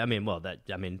 that's good. I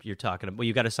mean, you're talking,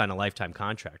 you got to sign a lifetime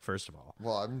contract, first of all.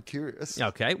 Well, I'm curious.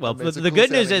 Okay. Well, I mean, the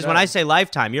good news is when I say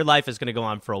lifetime, your life is going to go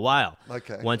on for a while.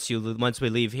 Okay. Once we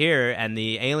leave here and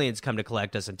the aliens come to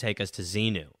collect us and take us to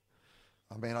Xenu.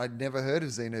 I mean, I'd never heard of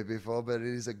Xenu before, but it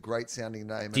is a great sounding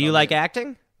name. Do you like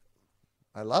acting?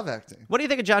 I love acting. What do you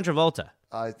think of John Travolta?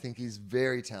 I think he's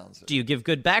very talented. Do you give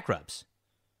good back rubs?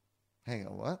 Hang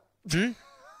on,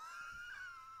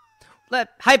 what?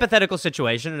 Hypothetical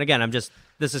situation, and again, this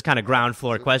is kind of ground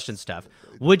floor question stuff.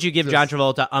 Would you give John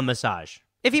Travolta a massage?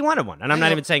 If he wanted one, and I'm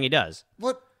not even saying he does.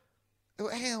 What?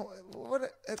 Hang on,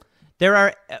 what? There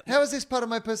are. How is this part of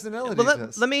my personality?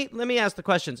 Let me ask the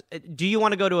questions. Do you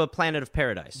want to go to a planet of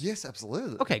paradise? Yes,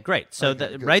 absolutely. Okay, great. So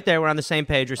right there, we're on the same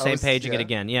page. We're same paging it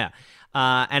again. Yeah.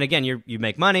 And again, you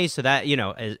make money, so that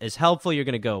is helpful. You're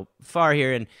going to go far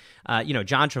here, and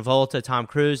John Travolta, Tom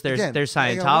Cruise. They're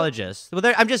Scientologists.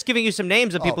 Well, I'm just giving you some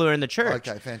names of people who are in the church.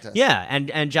 Okay, fantastic. Yeah,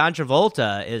 and John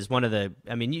Travolta is one of the.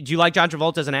 I mean, do you like John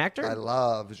Travolta as an actor? I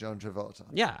love John Travolta.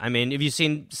 Yeah, I mean, have you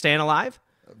seen Staying Alive?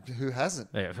 Who hasn't?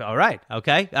 All right,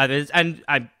 okay, and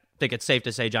I think it's safe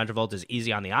to say John Travolta is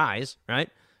easy on the eyes, right?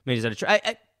 I mean, he's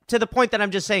to the point that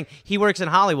I'm just saying he works in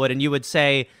Hollywood, and you would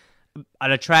say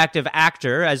an attractive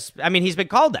actor. He's been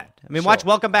called that. I mean, watch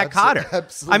Welcome Back, Kotter.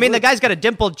 Absolutely. I mean, the guy's got a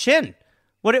dimpled chin.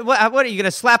 What are you going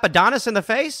to slap Adonis in the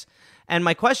face? And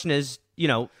my question is,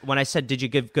 when I said, did you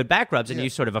give good back rubs, and you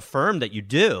sort of affirmed that you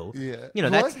do. Yeah.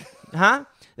 That's, huh?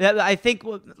 I think.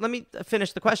 Well, let me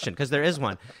finish the question because there is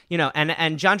one.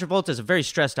 And John Travolta is a very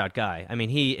stressed out guy. I mean,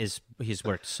 he's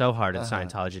worked so hard in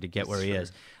Scientology to get where he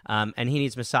is, and he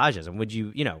needs massages. And would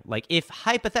you, like if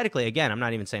hypothetically, again, I'm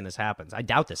not even saying this happens. I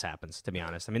doubt this happens, to be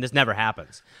honest. I mean, this never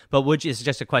happens. But it's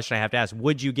just a question I have to ask.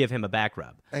 Would you give him a back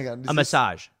rub? Hang on,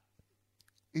 massage?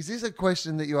 Is this a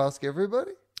question that you ask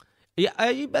everybody?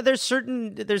 Yeah, there's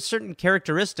certain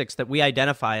characteristics that we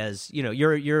identify as,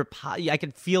 I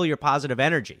can feel your positive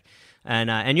energy,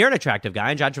 and you're an attractive guy,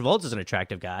 and John Travolta's an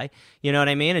attractive guy. You know what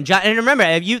I mean? And remember,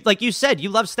 like you said, you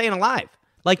love Staying Alive.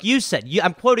 Like you said,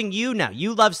 I'm quoting you now.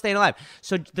 You love Staying Alive.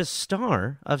 So the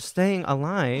star of Staying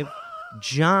Alive,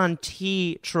 John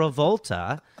T.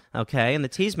 Travolta. Okay, and the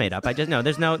T's made up. There's no.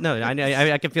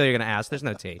 I can feel you're going to ask. There's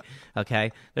no T.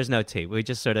 Okay, there's no T. We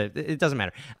just sort of. It doesn't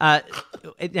matter.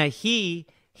 Now he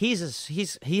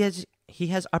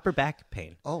has upper back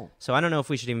pain. Oh, so I don't know if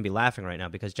we should even be laughing right now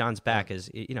because John's back is.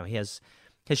 He has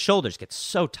his shoulders get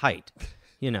so tight.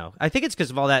 I think it's because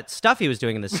of all that stuff he was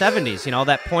doing in the 70s. All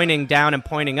that pointing down and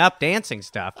pointing up dancing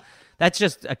stuff. That's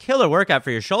just a killer workout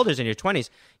for your shoulders in your 20s.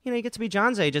 You get to be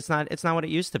John's age. It's not what it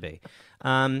used to be.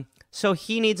 So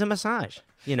he needs a massage.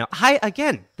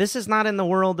 Again, this is not in the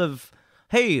world of,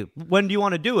 hey, when do you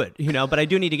want to do it? But I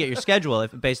do need to get your schedule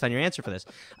based on your answer for this.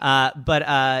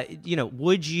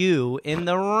 Would you, in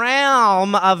the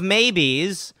realm of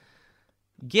maybes,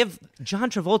 give John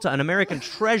Travolta, an American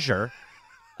treasure,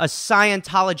 a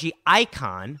Scientology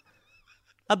icon,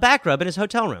 a back rub in his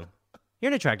hotel room? You're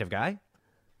an attractive guy.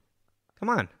 Come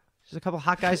on. There's a couple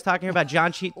hot guys talking about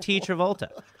John T. Travolta.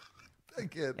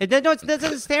 It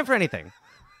doesn't stand for anything.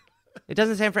 It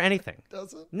doesn't stand for anything.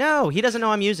 Does it? No, he doesn't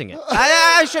know I'm using it.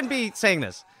 I shouldn't be saying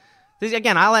this.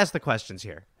 Again, I'll ask the questions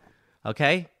here,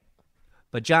 okay?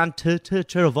 But John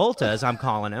Travolta, as I'm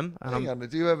calling him. Hang on,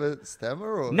 do you have a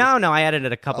stammer? Or? No, I added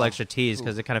a couple extra T's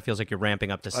because it kind of feels like you're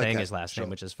ramping up to saying his last name,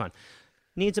 which is fun.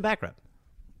 Needs a back rub.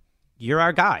 You're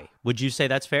our guy. Would you say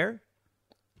that's fair?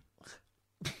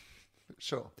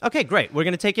 Sure. Okay, great. We're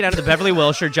going to take you down to the Beverly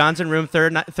Wilshire. John's in room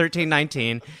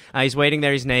 1319. He's waiting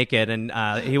there. He's naked, and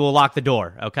he will lock the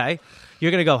door, okay? You're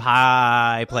going to go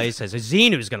high places.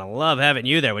 Xenu's going to love having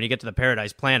you there when you get to the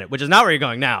Paradise Planet, which is not where you're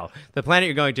going now. The planet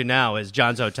you're going to now is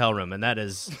John's hotel room, and that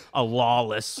is a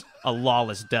lawless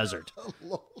desert.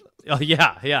 Oh,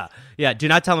 yeah. Do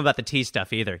not tell him about the tea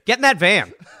stuff either. Get in that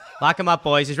van. Lock him up,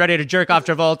 boys. He's ready to jerk off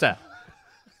Travolta.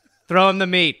 Throw him the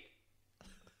meat.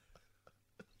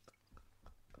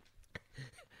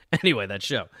 Anyway, that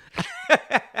show.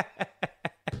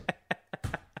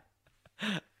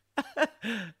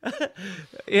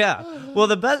 Yeah. Well,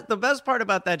 the best part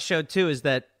about that show too is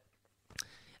that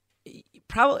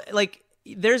probably like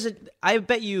I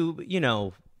bet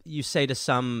you say to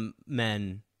some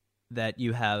men that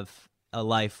you have a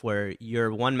life where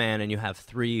you're one man and you have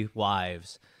 3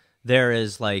 wives. There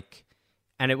is like,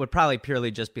 and it would probably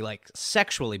purely just be like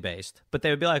sexually based, but they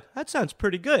would be like, that sounds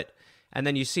pretty good. And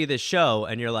then you see this show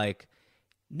and you're like,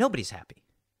 nobody's happy.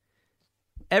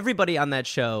 Everybody on that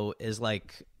show is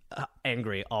like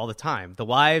angry all the time. The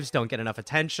wives don't get enough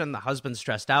attention. The husband's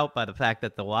stressed out by the fact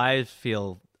that the wives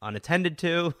feel unattended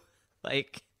to.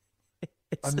 Like,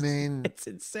 it's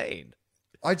insane.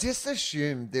 I just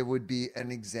assumed there would be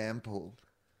an example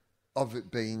of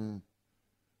it being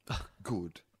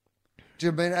good. Do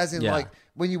you mean as in like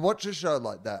when you watch a show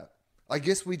like that, I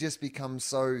guess we just become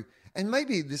so... And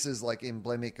maybe this is like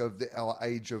emblematic of our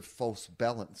age of false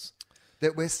balance,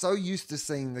 that we're so used to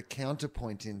seeing the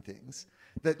counterpoint in things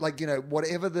that, like,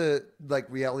 whatever the like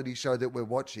reality show that we're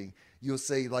watching, you'll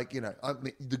see like,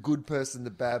 the good person,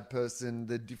 the bad person,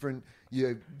 the different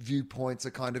viewpoints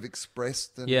are kind of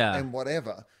expressed and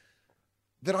whatever.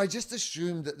 That I just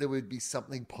assumed that there would be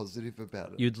something positive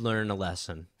about it. You'd learn a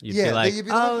lesson. You'd be like,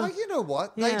 you know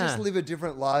what? They just live a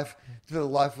different life to the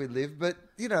life we live, but,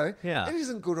 it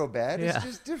isn't good or bad. Yeah. It's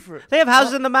just different. They have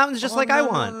houses in the mountains just like I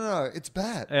want. No, it's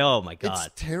bad. Oh, my God. It's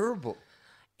terrible.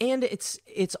 And it's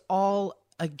all,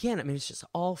 again, I mean, it's just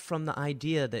all from the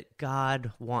idea that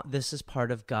this is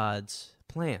part of God's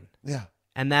plan. Yeah.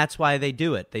 And that's why they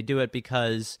do it. They do it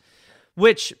because,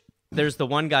 there's the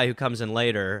one guy who comes in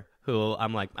later who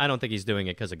I'm like, I don't think he's doing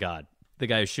it because of God. The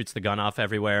guy who shoots the gun off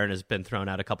everywhere and has been thrown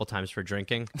out a couple times for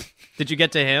drinking. Did you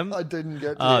get to him? I didn't get to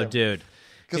him. Oh, dude.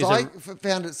 Because I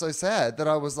found it so sad that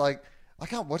I was like, I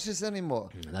can't watch this anymore.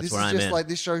 That's where I'm in. Like,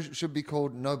 this show should be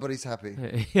called Nobody's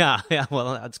Happy. Yeah.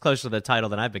 Well, that's closer to the title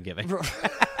than I've been giving.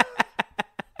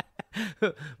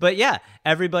 But yeah,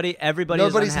 everybody's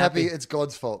Nobody's happy. It's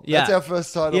God's fault. Yeah. That's our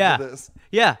first title for this.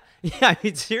 Yeah. I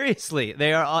mean, seriously,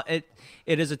 they are all, it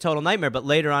is a total nightmare. But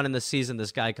later on in the season,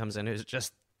 this guy comes in who's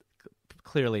just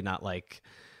clearly not like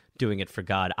doing it for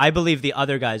God. I believe the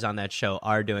other guys on that show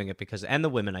are doing it and the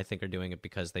women I think are doing it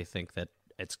because they think that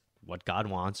it's what God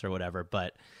wants or whatever.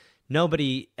 But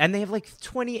and they have like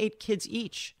 28 kids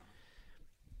each.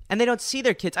 And they don't see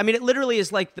their kids. I mean, it literally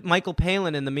is like Michael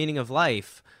Palin in The Meaning of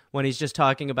Life when he's just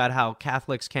talking about how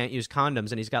Catholics can't use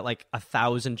condoms and he's got like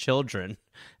 1,000 children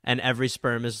and every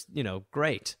sperm is,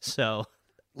 great. So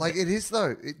like it is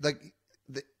though,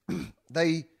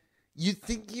 you'd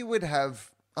think you would have,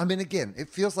 I mean, again, it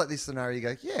feels like this scenario, you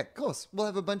go, yeah, of course, we'll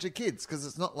have a bunch of kids because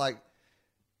it's not like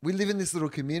we live in this little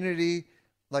community,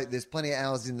 like there's plenty of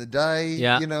hours in the day,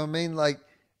 you know what I mean? Like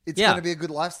it's going to be a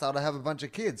good lifestyle to have a bunch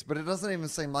of kids, but it doesn't even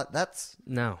seem like that's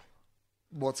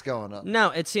what's going on. No,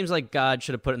 it seems like God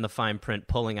should have put in the fine print,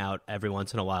 pulling out every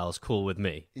once in a while is cool with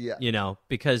me. Yeah.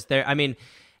 Because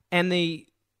and the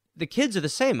kids are the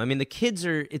same. I mean, the kids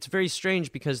it's very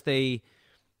strange because they,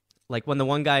 like when the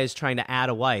one guy is trying to add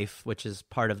a wife, which is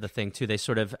part of the thing too, they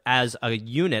sort of, as a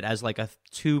unit, as like a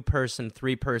 2-person,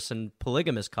 3-person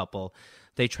polygamous couple,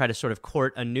 they try to sort of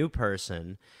court a new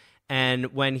person.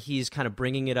 And when he's kind of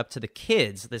bringing it up to the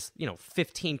kids, this,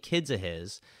 15 kids of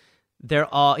his,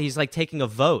 he's like taking a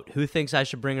vote. Who thinks I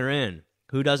should bring her in?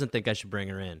 Who doesn't think I should bring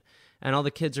her in? And all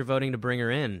the kids are voting to bring her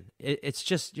in. It's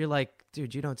just, you're like,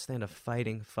 dude, you don't stand a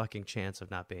fighting fucking chance of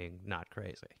not being not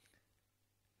crazy.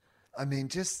 I mean,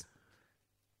 just,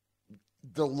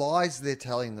 the lies they're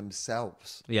telling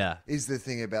themselves. Yeah. Is the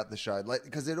thing about the show. Like,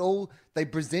 because they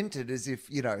present it as if,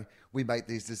 we make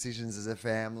these decisions as a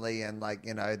family and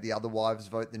the other wives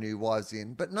vote the new wives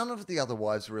in, but none of the other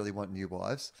wives really want new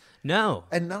wives. No.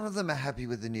 And none of them are happy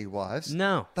with the new wives.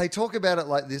 No. They talk about it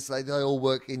like this, they all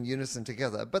work in unison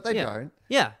together, but they don't.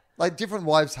 Yeah. Like, different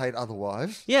wives hate other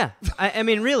wives. Yeah. I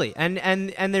mean, really. And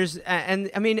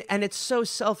it's so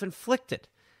self-inflicted.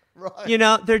 Right.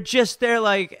 They're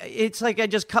like, it's like I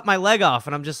just cut my leg off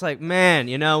and I'm just like, man,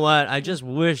 you know what? I just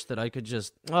wish that I could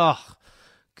just, oh,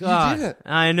 God. You did it.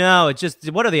 I know. It's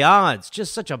just, what are the odds?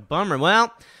 Just such a bummer.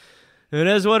 Well, it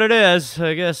is what it is,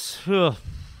 I guess. Ugh.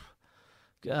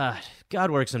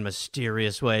 God works in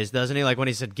mysterious ways, doesn't he? Like when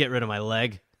he said, get rid of my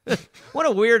leg. What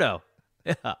a weirdo.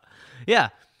 Yeah. Yeah.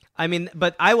 I mean,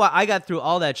 but I got through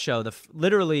all that show.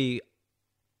 Literally,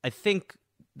 I think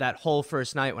that whole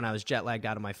first night when I was jet lagged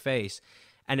out of my face,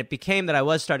 and it became that I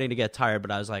was starting to get tired,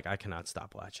 but I was like, I cannot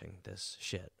stop watching this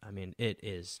shit. I mean, it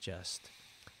is just,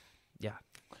 yeah.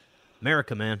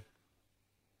 America, man.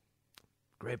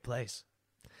 Great place.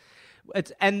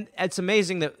 It's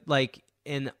amazing that, like,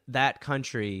 in that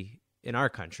country, in our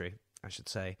country, I should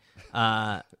say,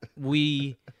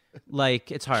 we,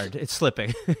 like, it's hard. It's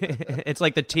slipping. It's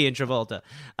like the T in Travolta.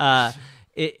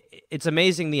 It's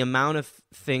amazing the amount of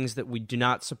things that we do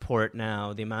not support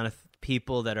now, the amount of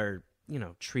people that are,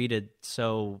 treated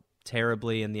so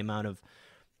terribly, and the amount of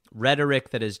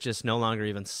rhetoric that is just no longer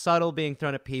even subtle being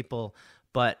thrown at people.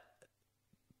 But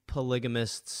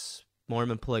polygamists,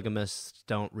 Mormon polygamists,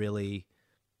 don't really,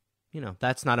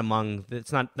 that's not among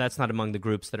the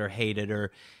groups that are hated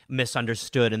or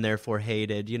misunderstood and therefore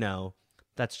hated.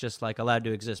 That's just like allowed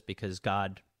to exist because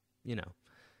God,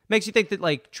 makes you think that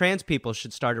like trans people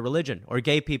should start a religion or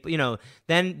gay people,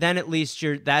 then at least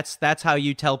that's how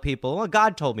you tell people, well,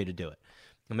 God told me to do it.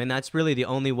 I mean, that's really the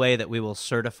only way that we will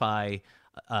certify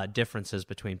differences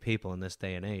between people in this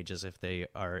day and age, is if they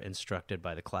are instructed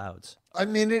by the clouds. I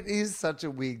mean, it is such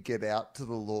a weird get out to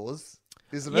the laws,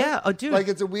 isn't it? Yeah, oh, dude. Like,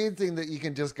 it's a weird thing that you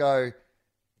can just go,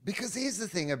 because here's the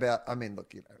thing about, I mean,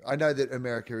 look, I know that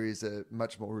America is a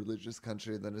much more religious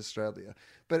country than Australia,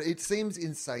 but it seems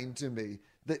insane to me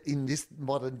that in this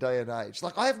modern day and age,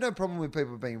 like, I have no problem with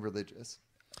people being religious.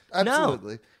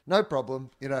 Absolutely. No problem.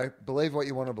 Believe what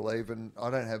you want to believe, and I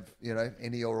don't have,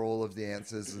 any or all of the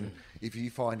answers. And if you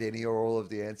find any or all of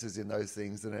the answers in those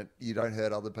things, and you don't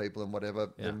hurt other people and whatever,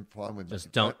 then fine with me.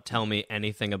 Just don't tell me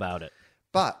anything about it.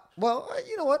 But, well,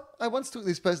 you know what? I once took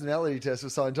this personality test for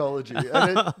Scientology,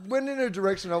 and it went in a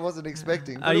direction I wasn't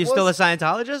expecting. Are you still a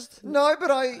Scientologist? No, but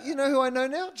you know who I know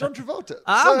now? John Travolta.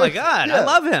 Oh, my God. Yeah. I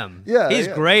love him. Yeah, he's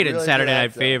great in really Saturday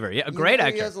Night Fever. Yeah, a great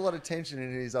actor. He has a lot of tension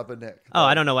in his upper neck. Oh,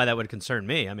 I don't know why that would concern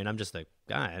me. I mean, I'm just a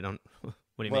guy. I don't... What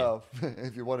do you mean? Well,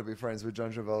 if you want to be friends with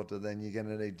John Travolta, then you're going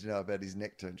to need to know about his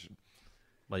neck tension.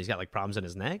 Well, he's got, like, problems in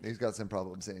his neck? He's got some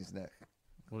problems in his neck.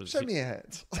 Show me your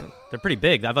hands. They're pretty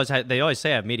big. They always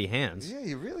say I have meaty hands. Yeah,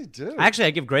 you really do. Actually,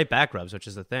 I give great back rubs, which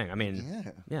is the thing. I mean,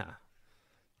 yeah.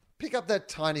 Pick up that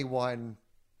tiny wine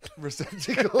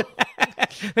receptacle.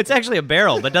 It's actually a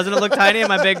barrel, but doesn't it look tiny in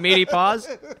my big meaty paws?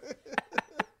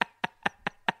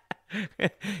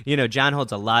 John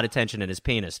holds a lot of tension in his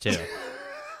penis, too.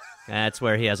 That's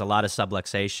where he has a lot of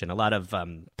subluxation, a lot of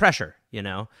pressure,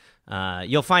 You'll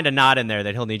find a knot in there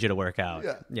that he'll need you to work out.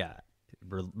 Yeah.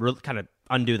 Kind of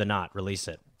undo the knot, release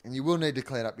it. And you will need to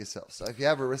clean up yourself. So if you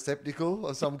have a receptacle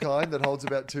of some kind that holds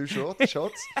about 2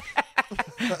 shots.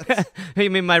 You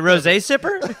mean my rosé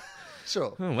sipper?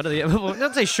 Sure. What are the?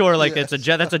 Don't say sure like it's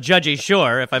that's a judgy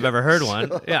sure if I've ever heard one.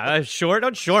 Sure. Yeah, sure.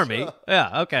 Don't shore me.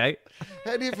 Yeah, okay.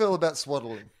 How do you feel about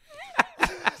swaddling?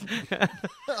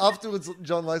 Afterwards,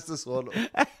 John likes to swaddle.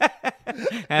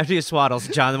 After you swaddle,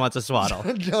 John wants a swaddle.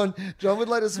 John would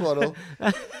like to swaddle.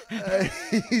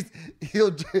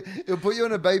 He'll put you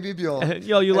in a baby bjorn.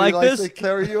 Yo, you like this? He likes to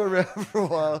carry you around for a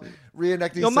while,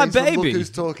 reenacting You're my scenes from baby. Look Who's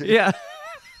Talking. Yeah.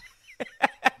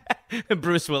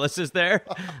 Bruce Willis is there.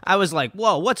 I was like,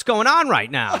 whoa, what's going on right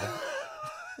now?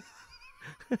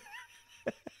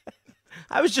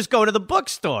 I was just going to the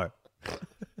bookstore.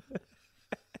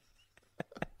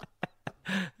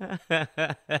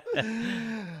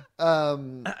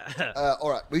 All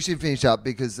right, we should finish up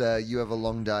because you have a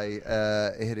long day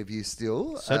ahead of you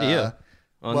still. So do you.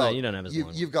 Oh, no, you don't have as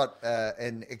long. You've got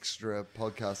an extra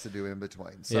podcast to do in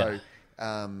between. So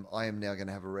I am now going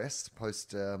to have a rest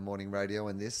post morning radio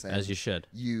and this. And as you should.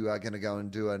 You are going to go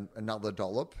and do another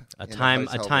dollop. A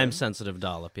time sensitive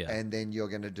dollop, yeah. And then you're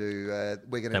going to do,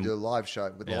 we're going to do a live show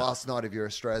with the last night of your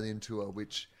Australian tour,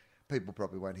 which people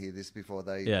probably won't hear this before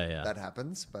that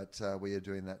happens, but we are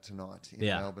doing that tonight in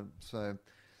Melbourne. So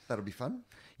That'll be fun.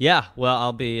 Yeah, well,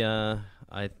 I'll be.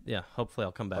 Hopefully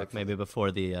I'll come back maybe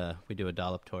before the we do a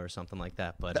Dollop tour or something like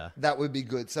that. But that would be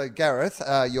good. So Gareth,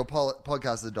 your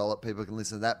podcast, The Dollop, people can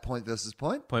listen to that. Point versus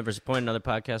Point. Point versus Point, another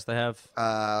podcast I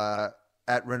have.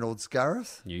 At Reynolds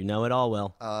Gareth. You know it all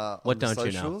well. What don't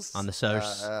socials. you know? On the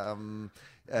socials.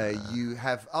 You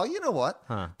have. Oh, you know what?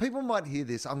 Huh. People might hear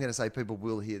this. I'm going to say people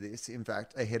will hear this. In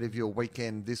fact, ahead of your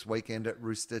weekend, this weekend at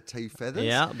Rooster Tea Feathers.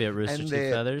 Yeah, I'll be at Rooster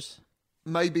Tea Feathers.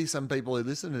 Maybe some people who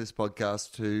listen to this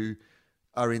podcast who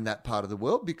are in that part of the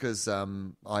world, because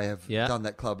I have done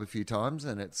that club a few times,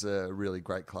 and it's a really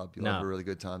great club. You'll have a really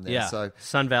good time there. Yeah, so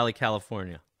Sun Valley,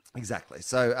 California. Exactly.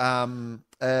 So,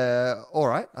 all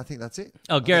right. I think that's it.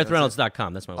 Oh,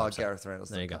 GarethReynolds.com. That's my website. GarethReynolds.com.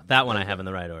 There you go. That one I have in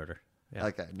the right order. Yeah.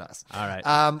 Okay, nice. All right.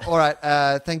 All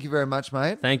right. Thank you very much,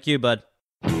 mate. Thank you, bud.